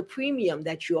portion of the premium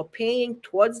that you are paying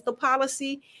towards the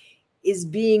policy is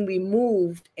being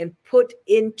removed and put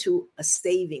into a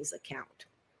savings account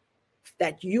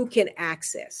that you can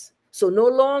access. So no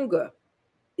longer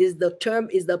is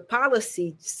the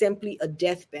policy simply a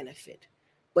death benefit.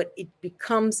 but it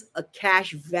becomes a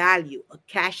cash value, a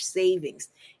cash savings.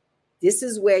 This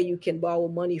is where you can borrow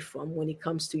money from when it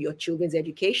comes to your children's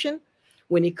education,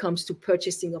 when it comes to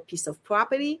purchasing a piece of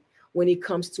property, when it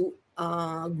comes to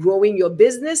growing your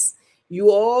business.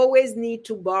 You always need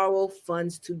to borrow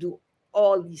funds to do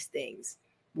all these things.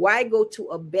 Why go to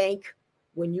a bank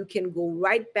when you can go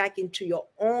right back into your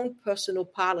own personal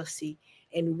policy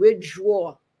and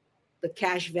withdraw the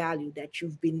cash value that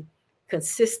you've been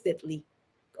consistently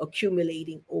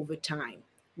accumulating over time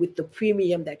with the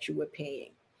premium that you were paying?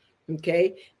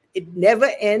 Okay, it never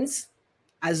ends.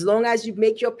 As long as you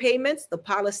make your payments, the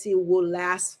policy will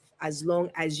last as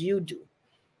long as you do.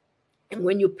 And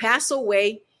when you pass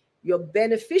away, your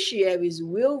beneficiaries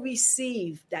will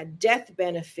receive that death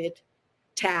benefit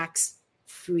tax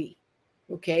free.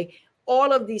 Okay,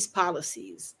 all of these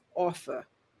policies offer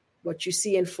what you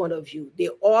see in front of you. They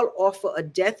all offer a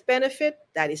death benefit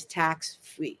that is tax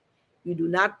free. You do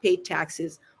not pay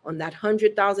taxes on that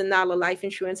 $100,000 life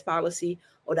insurance policy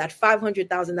or that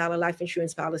 $500,000 life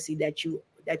insurance policy that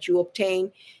you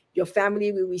obtain. Your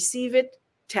family will receive it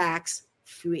tax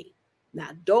free.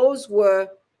 Now, those were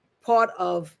part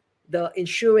of the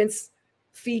insurance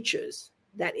features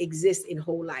that exist in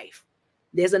whole life.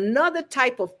 There's another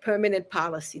type of permanent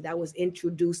policy that was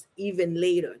introduced even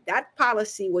later. That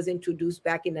policy was introduced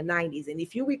back in the 90s. And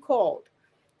if you recall,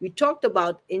 we talked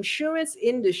about insurance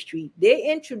industry. They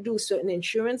introduced certain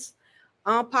insurance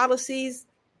policies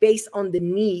based on the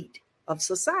need of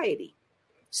society.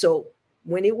 So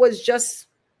when it was just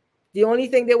the only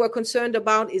thing they were concerned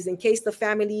about is in case the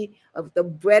family of the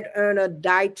bread earner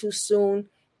died too soon,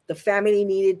 the family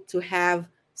needed to have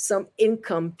some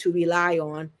income to rely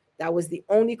on. That was the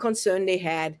only concern they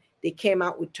had. They came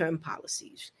out with term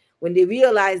policies. When they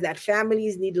realized that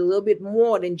families need a little bit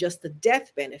more than just the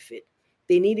death benefit,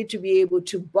 they needed to be able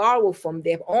to borrow from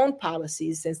their own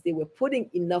policies since they were putting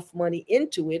enough money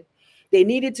into it. They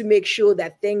needed to make sure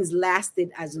that things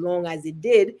lasted as long as it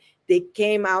did. They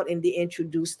came out and they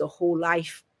introduced the whole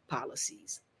life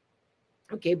policies.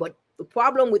 Okay, but the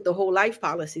problem with the whole life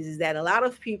policies is that a lot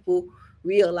of people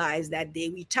realize that they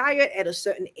retired at a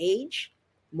certain age,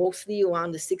 mostly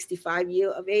around the 65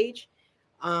 year of age,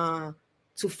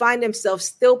 to find themselves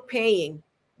still paying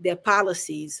their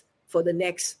policies for the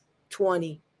next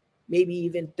 20, maybe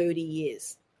even 30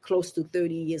 years, close to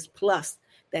 30 years plus,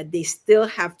 that they still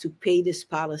have to pay this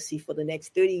policy for the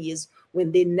next 30 years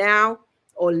when they now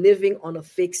are living on a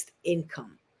fixed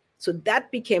income. So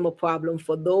that became a problem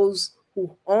for those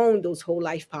who own those whole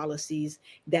life policies,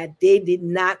 that they did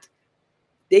not,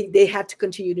 they had to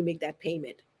continue to make that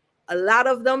payment. A lot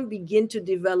of them begin to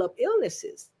develop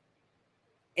illnesses,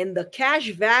 and the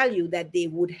cash value that they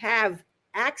would have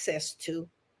access to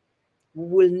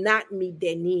will not meet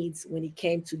their needs when it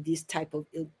came to this type of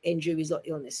injuries or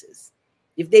illnesses.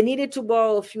 If they needed to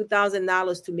borrow a few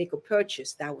 $1,000s to make a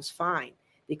purchase, that was fine.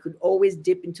 They could always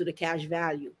dip into the cash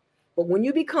value. But when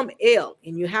you become ill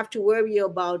and you have to worry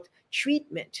about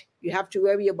treatment, you have to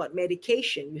worry about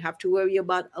medication, you have to worry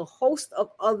about a host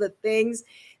of other things,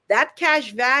 that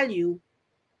cash value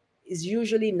is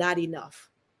usually not enough.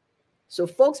 So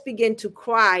folks begin to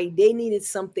cry they needed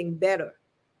something better,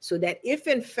 so that if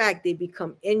in fact they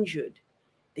become injured,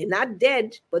 they're not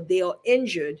dead, but they are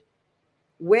injured,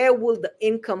 where will the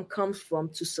income come from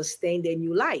to sustain their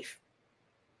new life?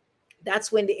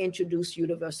 That's when they introduce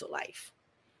universal life.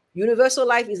 Universal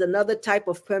life is another type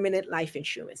of permanent life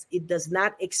insurance. It does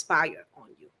not expire on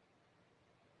you.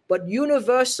 But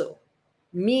universal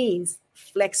means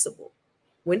flexible.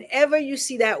 Whenever you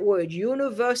see that word,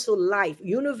 universal life,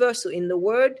 universal in the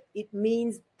word, it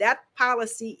means that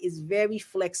policy is very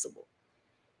flexible.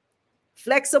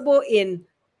 Flexible in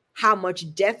how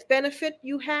much death benefit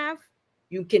you have.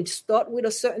 You can start with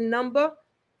a certain number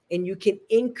and you can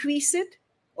increase it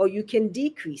or you can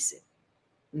decrease it.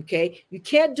 Okay, you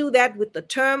can't do that with the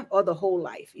term or the whole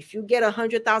life. If you get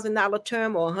 $100,000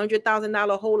 term or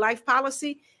 $100,000 whole life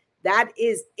policy, that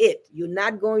is it. You're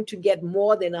not going to get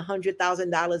more than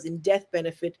 $100,000 in death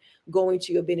benefit going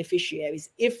to your beneficiaries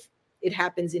if it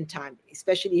happens in time,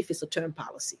 especially if it's a term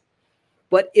policy.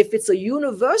 But if it's a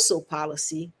universal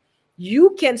policy,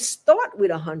 you can start with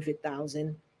 $100,000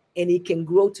 and it can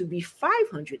grow to be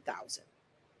 $500,000.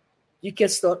 You can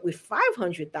start with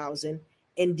 $500,000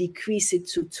 and decrease it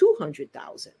to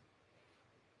 $200,000.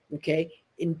 Okay.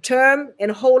 In term and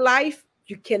whole life,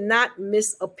 you cannot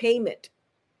miss a payment.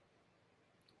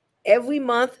 Every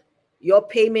month, your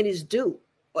payment is due.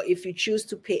 Or if you choose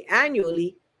to pay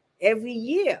annually, every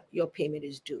year your payment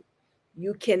is due.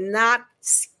 You cannot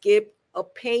skip a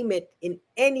payment in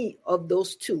any of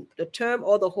those two, the term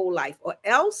or the whole life, or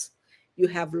else you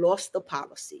have lost the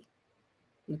policy.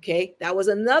 Okay, that was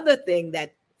another thing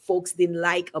that folks didn't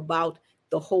like about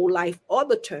the whole life or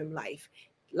the term life.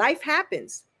 Life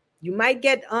happens. You might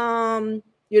get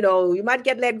you might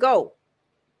get let go,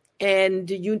 and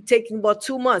you taking about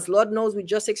 2 months. Lord knows we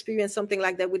just experienced something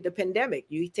like that with the pandemic.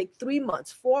 You take 3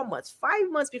 months, 4 months, 5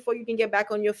 months before you can get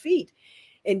back on your feet.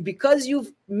 And because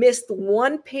you've missed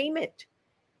one payment,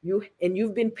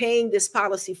 you've been paying this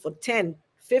policy for 10,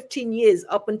 15 years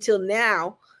up until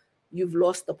now, you've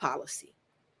lost the policy.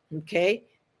 Okay?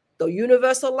 The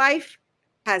universal life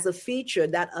has a feature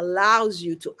that allows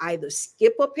you to either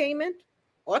skip a payment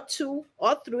or 2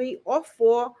 or 3 or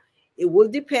 4. It will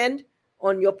depend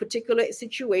on your particular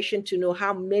situation to know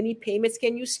how many payments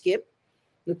can you skip.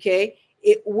 Okay?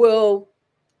 It will,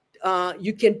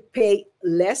 you can pay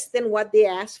less than what they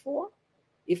ask for.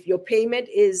 If your payment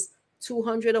is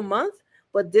 $200 a month,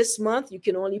 but this month you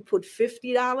can only put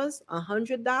 $50,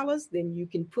 $100, then you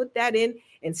can put that in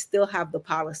and still have the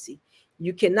policy.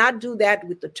 You cannot do that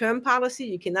with the term policy.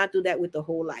 You cannot do that with the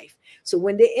whole life. So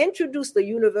when they introduce the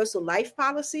universal life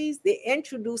policies, they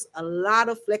introduce a lot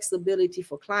of flexibility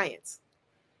for clients.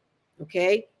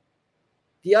 Okay.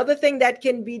 The other thing that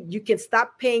can be, you can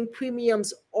stop paying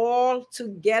premiums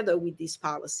altogether with these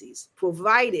policies,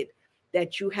 provided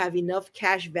that you have enough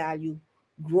cash value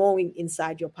growing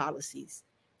inside your policies.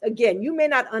 Again, you may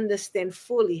not understand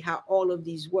fully how all of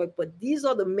these work, but these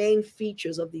are the main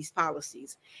features of these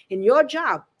policies. In your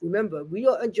job, remember, we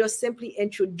are just simply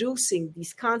introducing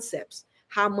these concepts,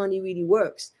 how money really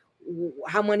works,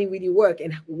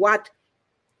 and what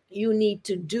you need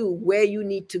to do, where you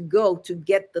need to go to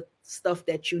get the stuff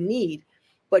that you need.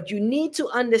 But you need to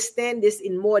understand this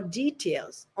in more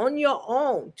details on your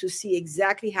own to see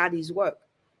exactly how these work.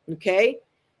 Okay?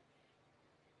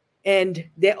 And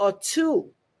there are 2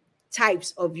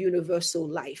 types of universal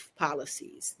life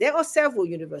policies. There are several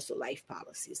universal life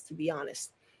policies, to be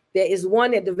honest. There is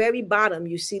one at the very bottom.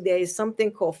 You see there is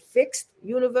something called fixed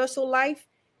universal life,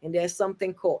 and there's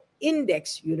something called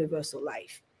index universal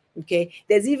life. Okay,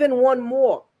 there's even one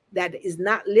more that is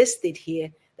not listed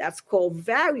here. That's called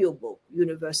variable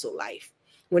universal life.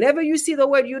 Whenever you see the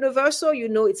word universal, you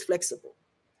know it's flexible.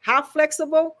 How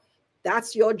flexible?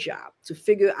 That's your job to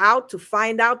figure out, to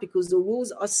find out, because the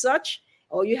rules are such.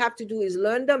 All you have to do is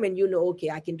learn them, and you know, okay,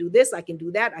 I can do this, I can do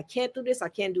that, I can't do this, I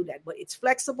can't do that. But it's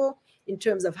flexible in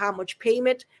terms of how much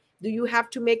payment do you have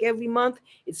to make every month.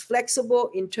 It's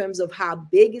flexible in terms of how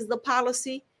big is the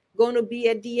policy going to be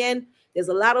at the end. There's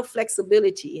a lot of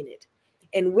flexibility in it.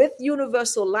 And with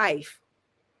universal life,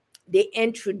 they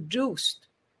introduced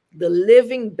the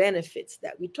living benefits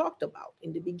that we talked about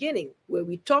in the beginning, where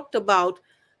we talked about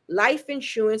life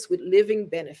insurance with living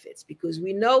benefits, because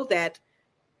we know that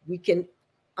we can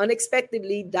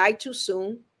unexpectedly die too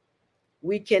soon.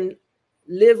 We can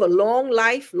live a long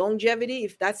life, longevity.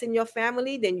 If that's in your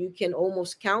family, then you can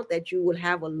almost count that you will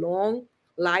have a long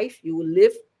life. You will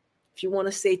live, if you want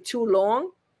to say too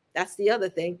long, that's the other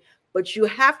thing. But you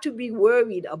have to be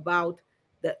worried about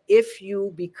if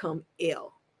you become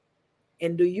ill.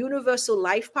 And the universal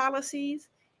life policies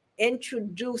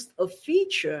introduced a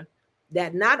feature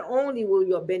that not only will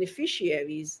your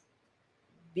beneficiaries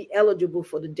be eligible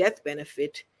for the death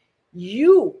benefit,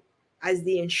 you as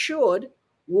the insured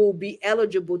will be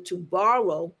eligible to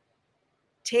borrow,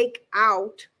 take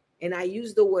out, and I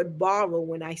use the word borrow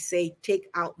when I say take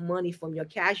out money from your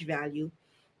cash value,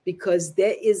 because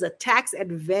there is a tax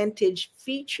advantage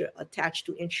feature attached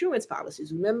to insurance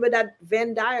policies. Remember that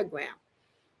Venn diagram.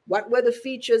 What were the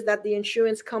features that the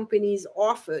insurance companies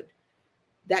offered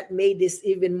that made this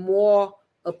even more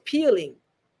appealing?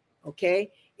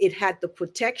 Okay. It had the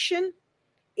protection.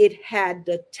 It had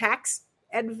the tax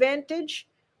advantage,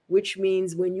 which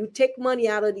means when you take money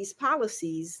out of these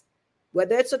policies,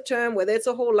 whether it's a term, whether it's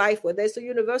a whole life, whether it's a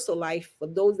universal life, for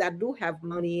those that do have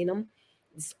money in them,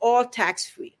 it's all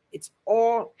tax-free. It's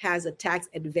all has a tax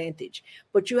advantage.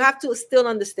 But you have to still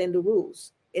understand the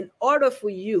rules. In order for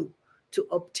you to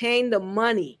obtain the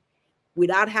money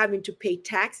without having to pay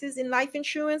taxes in life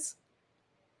insurance,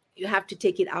 you have to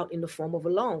take it out in the form of a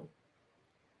loan.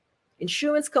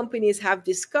 Insurance companies have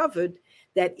discovered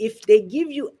that if they give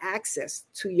you access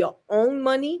to your own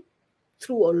money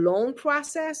through a loan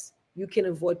process, you can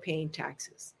avoid paying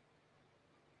taxes.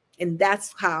 And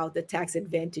that's how the tax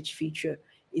advantage feature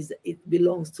is. It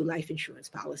belongs to life insurance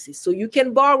policies. So you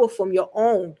can borrow from your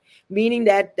own, meaning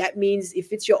that means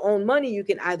if it's your own money, you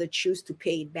can either choose to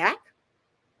pay it back,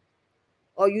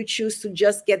 or you choose to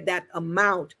just get that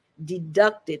amount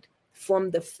deducted from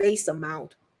the face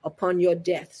amount upon your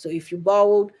death. So if you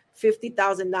borrowed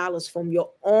 $50,000 from your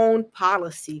own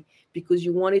policy because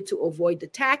you wanted to avoid the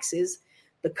taxes,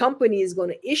 the company is going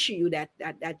to issue you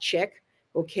that check,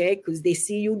 okay, because they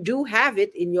see you do have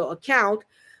it in your account.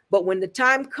 But when the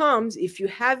time comes, if you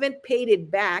haven't paid it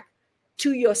back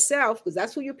to yourself, because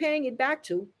that's who you're paying it back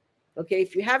to, okay,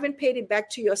 if you haven't paid it back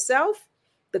to yourself,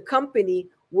 the company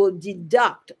will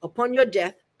deduct, upon your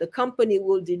death, the company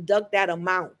will deduct that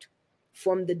amount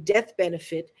from the death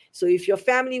benefit. So if your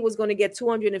family was going to get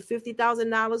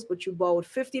 $250,000, but you borrowed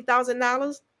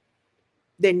 $50,000,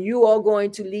 then you are going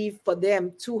to leave for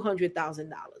them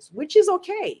 $200,000, which is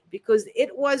okay, because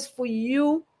it was for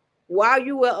you while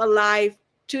you were alive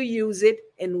to use it,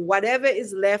 and whatever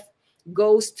is left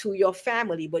goes to your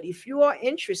family. But if you are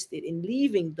interested in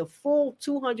leaving the full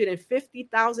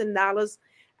 $250,000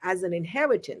 as an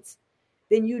inheritance,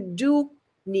 then you do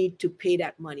need to pay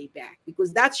that money back,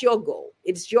 because that's your goal.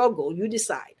 It's your goal. You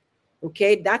decide.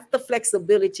 Okay, that's the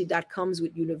flexibility that comes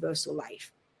with universal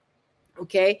life.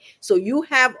 Okay, so you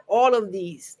have all of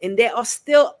these, and there are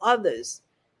still others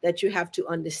that you have to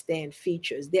understand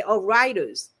features. There are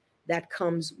riders that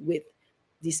comes with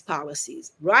these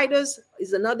policies. Riders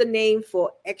is another name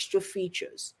for extra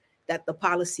features that the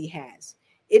policy has.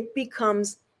 It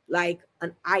becomes like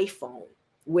an iPhone,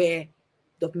 where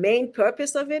the main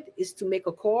purpose of it is to make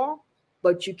a call,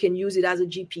 but you can use it as a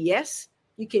GPS.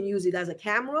 You can use it as a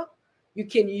camera. You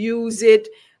can use it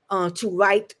to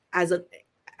write as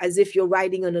if you're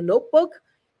writing on a notebook.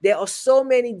 There are so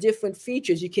many different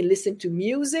features. You can listen to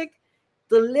music.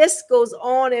 The list goes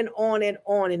on and on and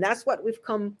on. And that's what we've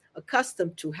come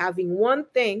accustomed to, having one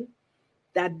thing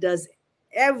that does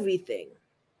everything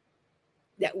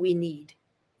that we need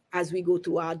as we go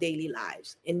through our daily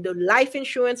lives. In the life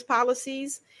insurance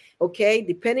policies, okay,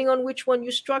 depending on which one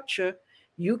you structure,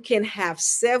 you can have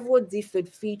several different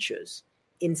features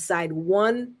inside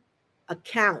one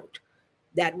account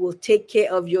that will take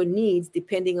care of your needs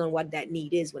depending on what that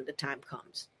need is when the time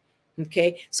comes.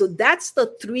 Okay, so that's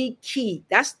the three key.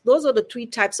 Those are the three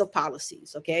types of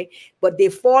policies. Okay, but they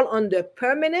fall under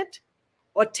permanent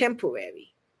or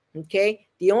temporary. Okay,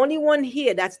 the only one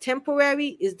here that's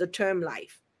temporary is the term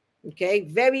life. Okay,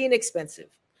 very inexpensive.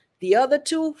 The other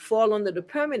two fall under the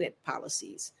permanent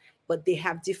policies, but they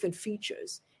have different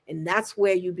features. And that's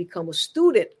where you become a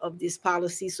student of this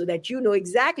policy, so that you know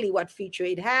exactly what feature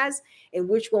it has and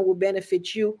which one will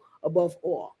benefit you above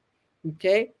all.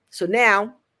 Okay, so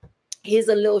now here's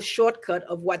a little shortcut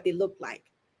of what they look like.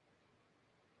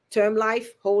 Term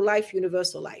life, whole life,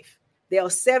 universal life. There are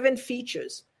 7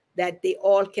 features that they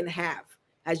all can have.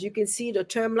 As you can see, the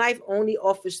term life only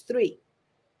offers 3.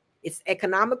 It's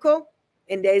economical,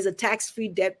 and there is a tax-free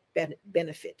death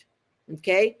benefit.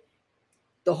 Okay,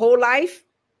 the whole life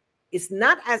is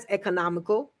not as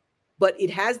economical, but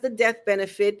it has the death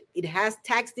benefit. It has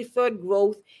tax-deferred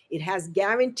growth. It has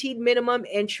guaranteed minimum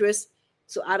interest.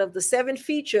 So out of the 7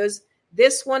 features,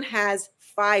 this one has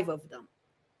 5 of them.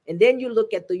 And then you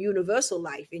look at the universal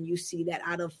life, and you see that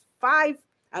out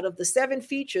of the 7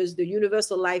 features, the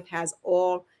universal life has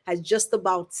just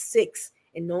about 6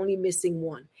 and only missing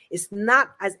 1. It's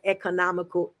not as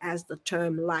economical as the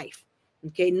term life.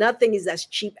 Okay, nothing is as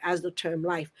cheap as the term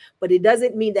life, but it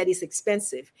doesn't mean that it's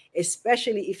expensive,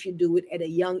 especially if you do it at a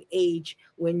young age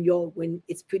when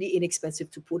it's pretty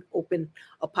inexpensive to open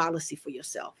a policy for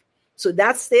yourself. So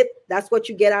that's it. That's what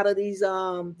you get out of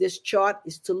this chart,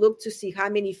 is to look to see how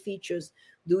many features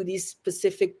do these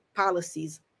specific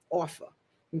policies offer.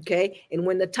 Okay, and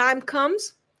when the time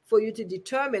comes for you to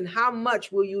determine how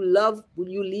much will you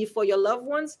leave for your loved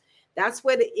ones, that's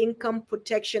where the income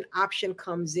protection option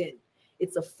comes in.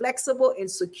 It's a flexible and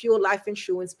secure life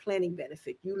insurance planning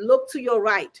benefit. You look to your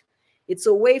right. It's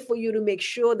a way for you to make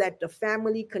sure that the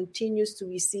family continues to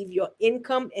receive your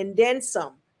income and then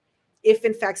some, if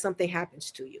in fact something happens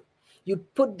to you. You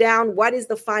put down what is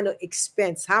the final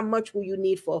expense. How much will you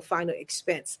need for a final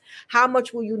expense? How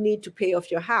much will you need to pay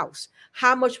off your house?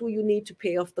 How much will you need to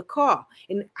pay off the car?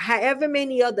 And however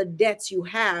many other debts you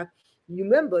have, you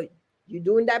remember, you're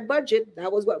doing that budget.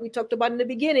 That was what we talked about in the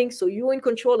beginning. So you're in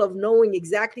control of knowing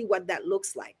exactly what that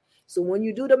looks like. So when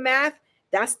you do the math,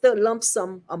 that's the lump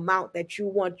sum amount that you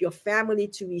want your family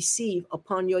to receive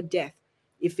upon your death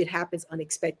if it happens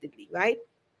unexpectedly, right?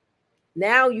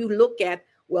 Now you look at,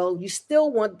 well, you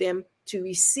still want them to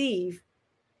receive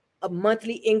a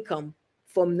monthly income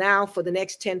from now for the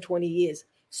next 10, 20 years.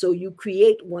 So you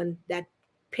create one that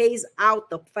pays out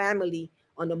the family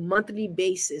on a monthly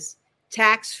basis,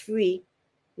 tax-free,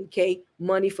 okay,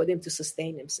 money for them to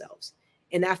sustain themselves.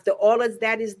 And after all of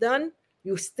that is done,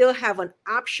 you still have an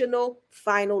optional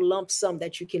final lump sum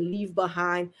that you can leave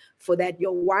behind, for that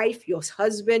your wife, your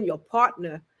husband, your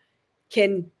partner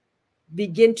can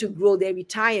begin to grow their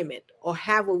retirement or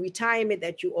have a retirement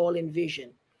that you all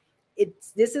envision.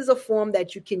 This is a form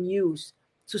that you can use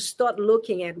to start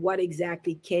looking at what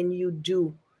exactly can you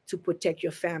do to protect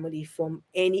your family from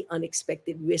any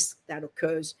unexpected risk that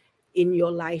occurs in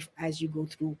your life as you go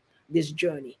through this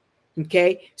journey.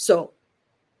 Okay, so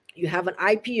you have an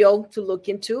IPO to look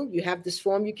into. You have this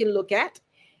form you can look at.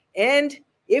 And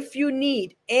if you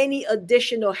need any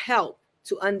additional help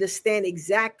to understand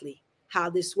exactly how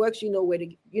this works, you know where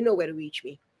to reach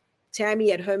me.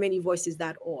 Tammy at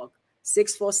hermanyvoices.org,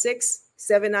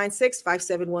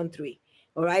 646-796-5713.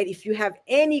 All right. If you have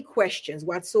any questions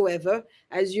whatsoever,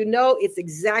 as you know, it's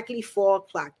exactly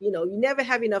 4:00. You never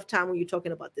have enough time when you're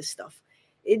talking about this stuff.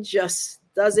 It just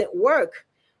doesn't work.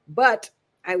 But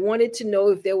I wanted to know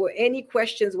if there were any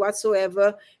questions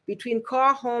whatsoever between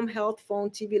car, home, health, phone,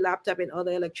 TV, laptop, and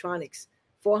other electronics.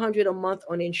 $400 a month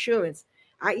on insurance.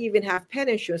 I even have pet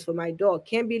insurance for my dog.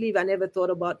 Can't believe I never thought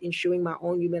about insuring my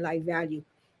own human life value.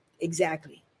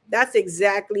 Exactly. That's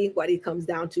exactly what it comes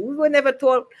down to. We were never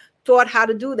taught how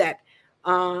to do that.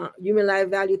 Human life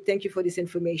value. Thank you for this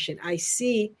information. I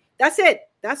see. That's it.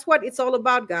 That's what it's all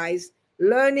about, guys.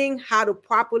 Learning how to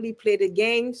properly play the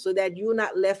game so that you're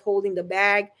not left holding the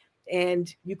bag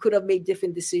and you could have made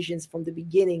different decisions from the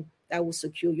beginning that will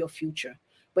secure your future.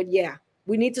 But yeah,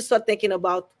 we need to start thinking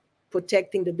about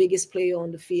protecting the biggest player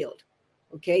on the field.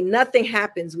 Okay. Nothing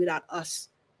happens without us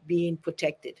being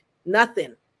protected.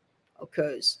 Nothing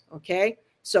occurs. Okay.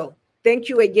 So thank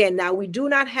you again. Now, we do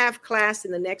not have class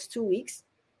in the next 2 weeks.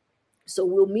 So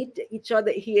we'll meet each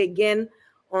other here again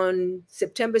on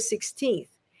September 16th.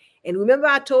 And remember,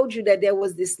 I told you that there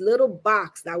was this little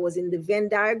box that was in the Venn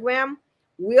diagram.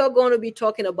 We are going to be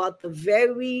talking about the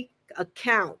very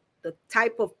account, the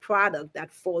type of product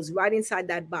that falls right inside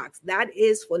that box. That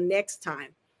is for next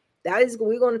time.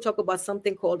 We're going to talk about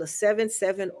something called a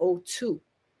 7702.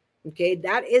 Okay,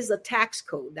 that is a tax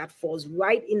code that falls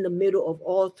right in the middle of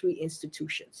all three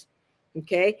institutions.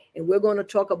 Okay, and we're going to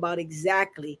talk about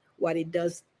exactly what it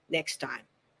does next time.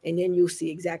 And then you'll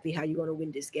see exactly how you're going to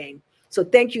win this game. So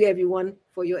thank you, everyone,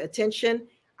 for your attention.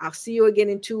 I'll see you again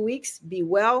in 2 weeks. Be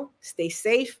well, stay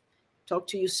safe. Talk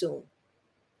to you soon.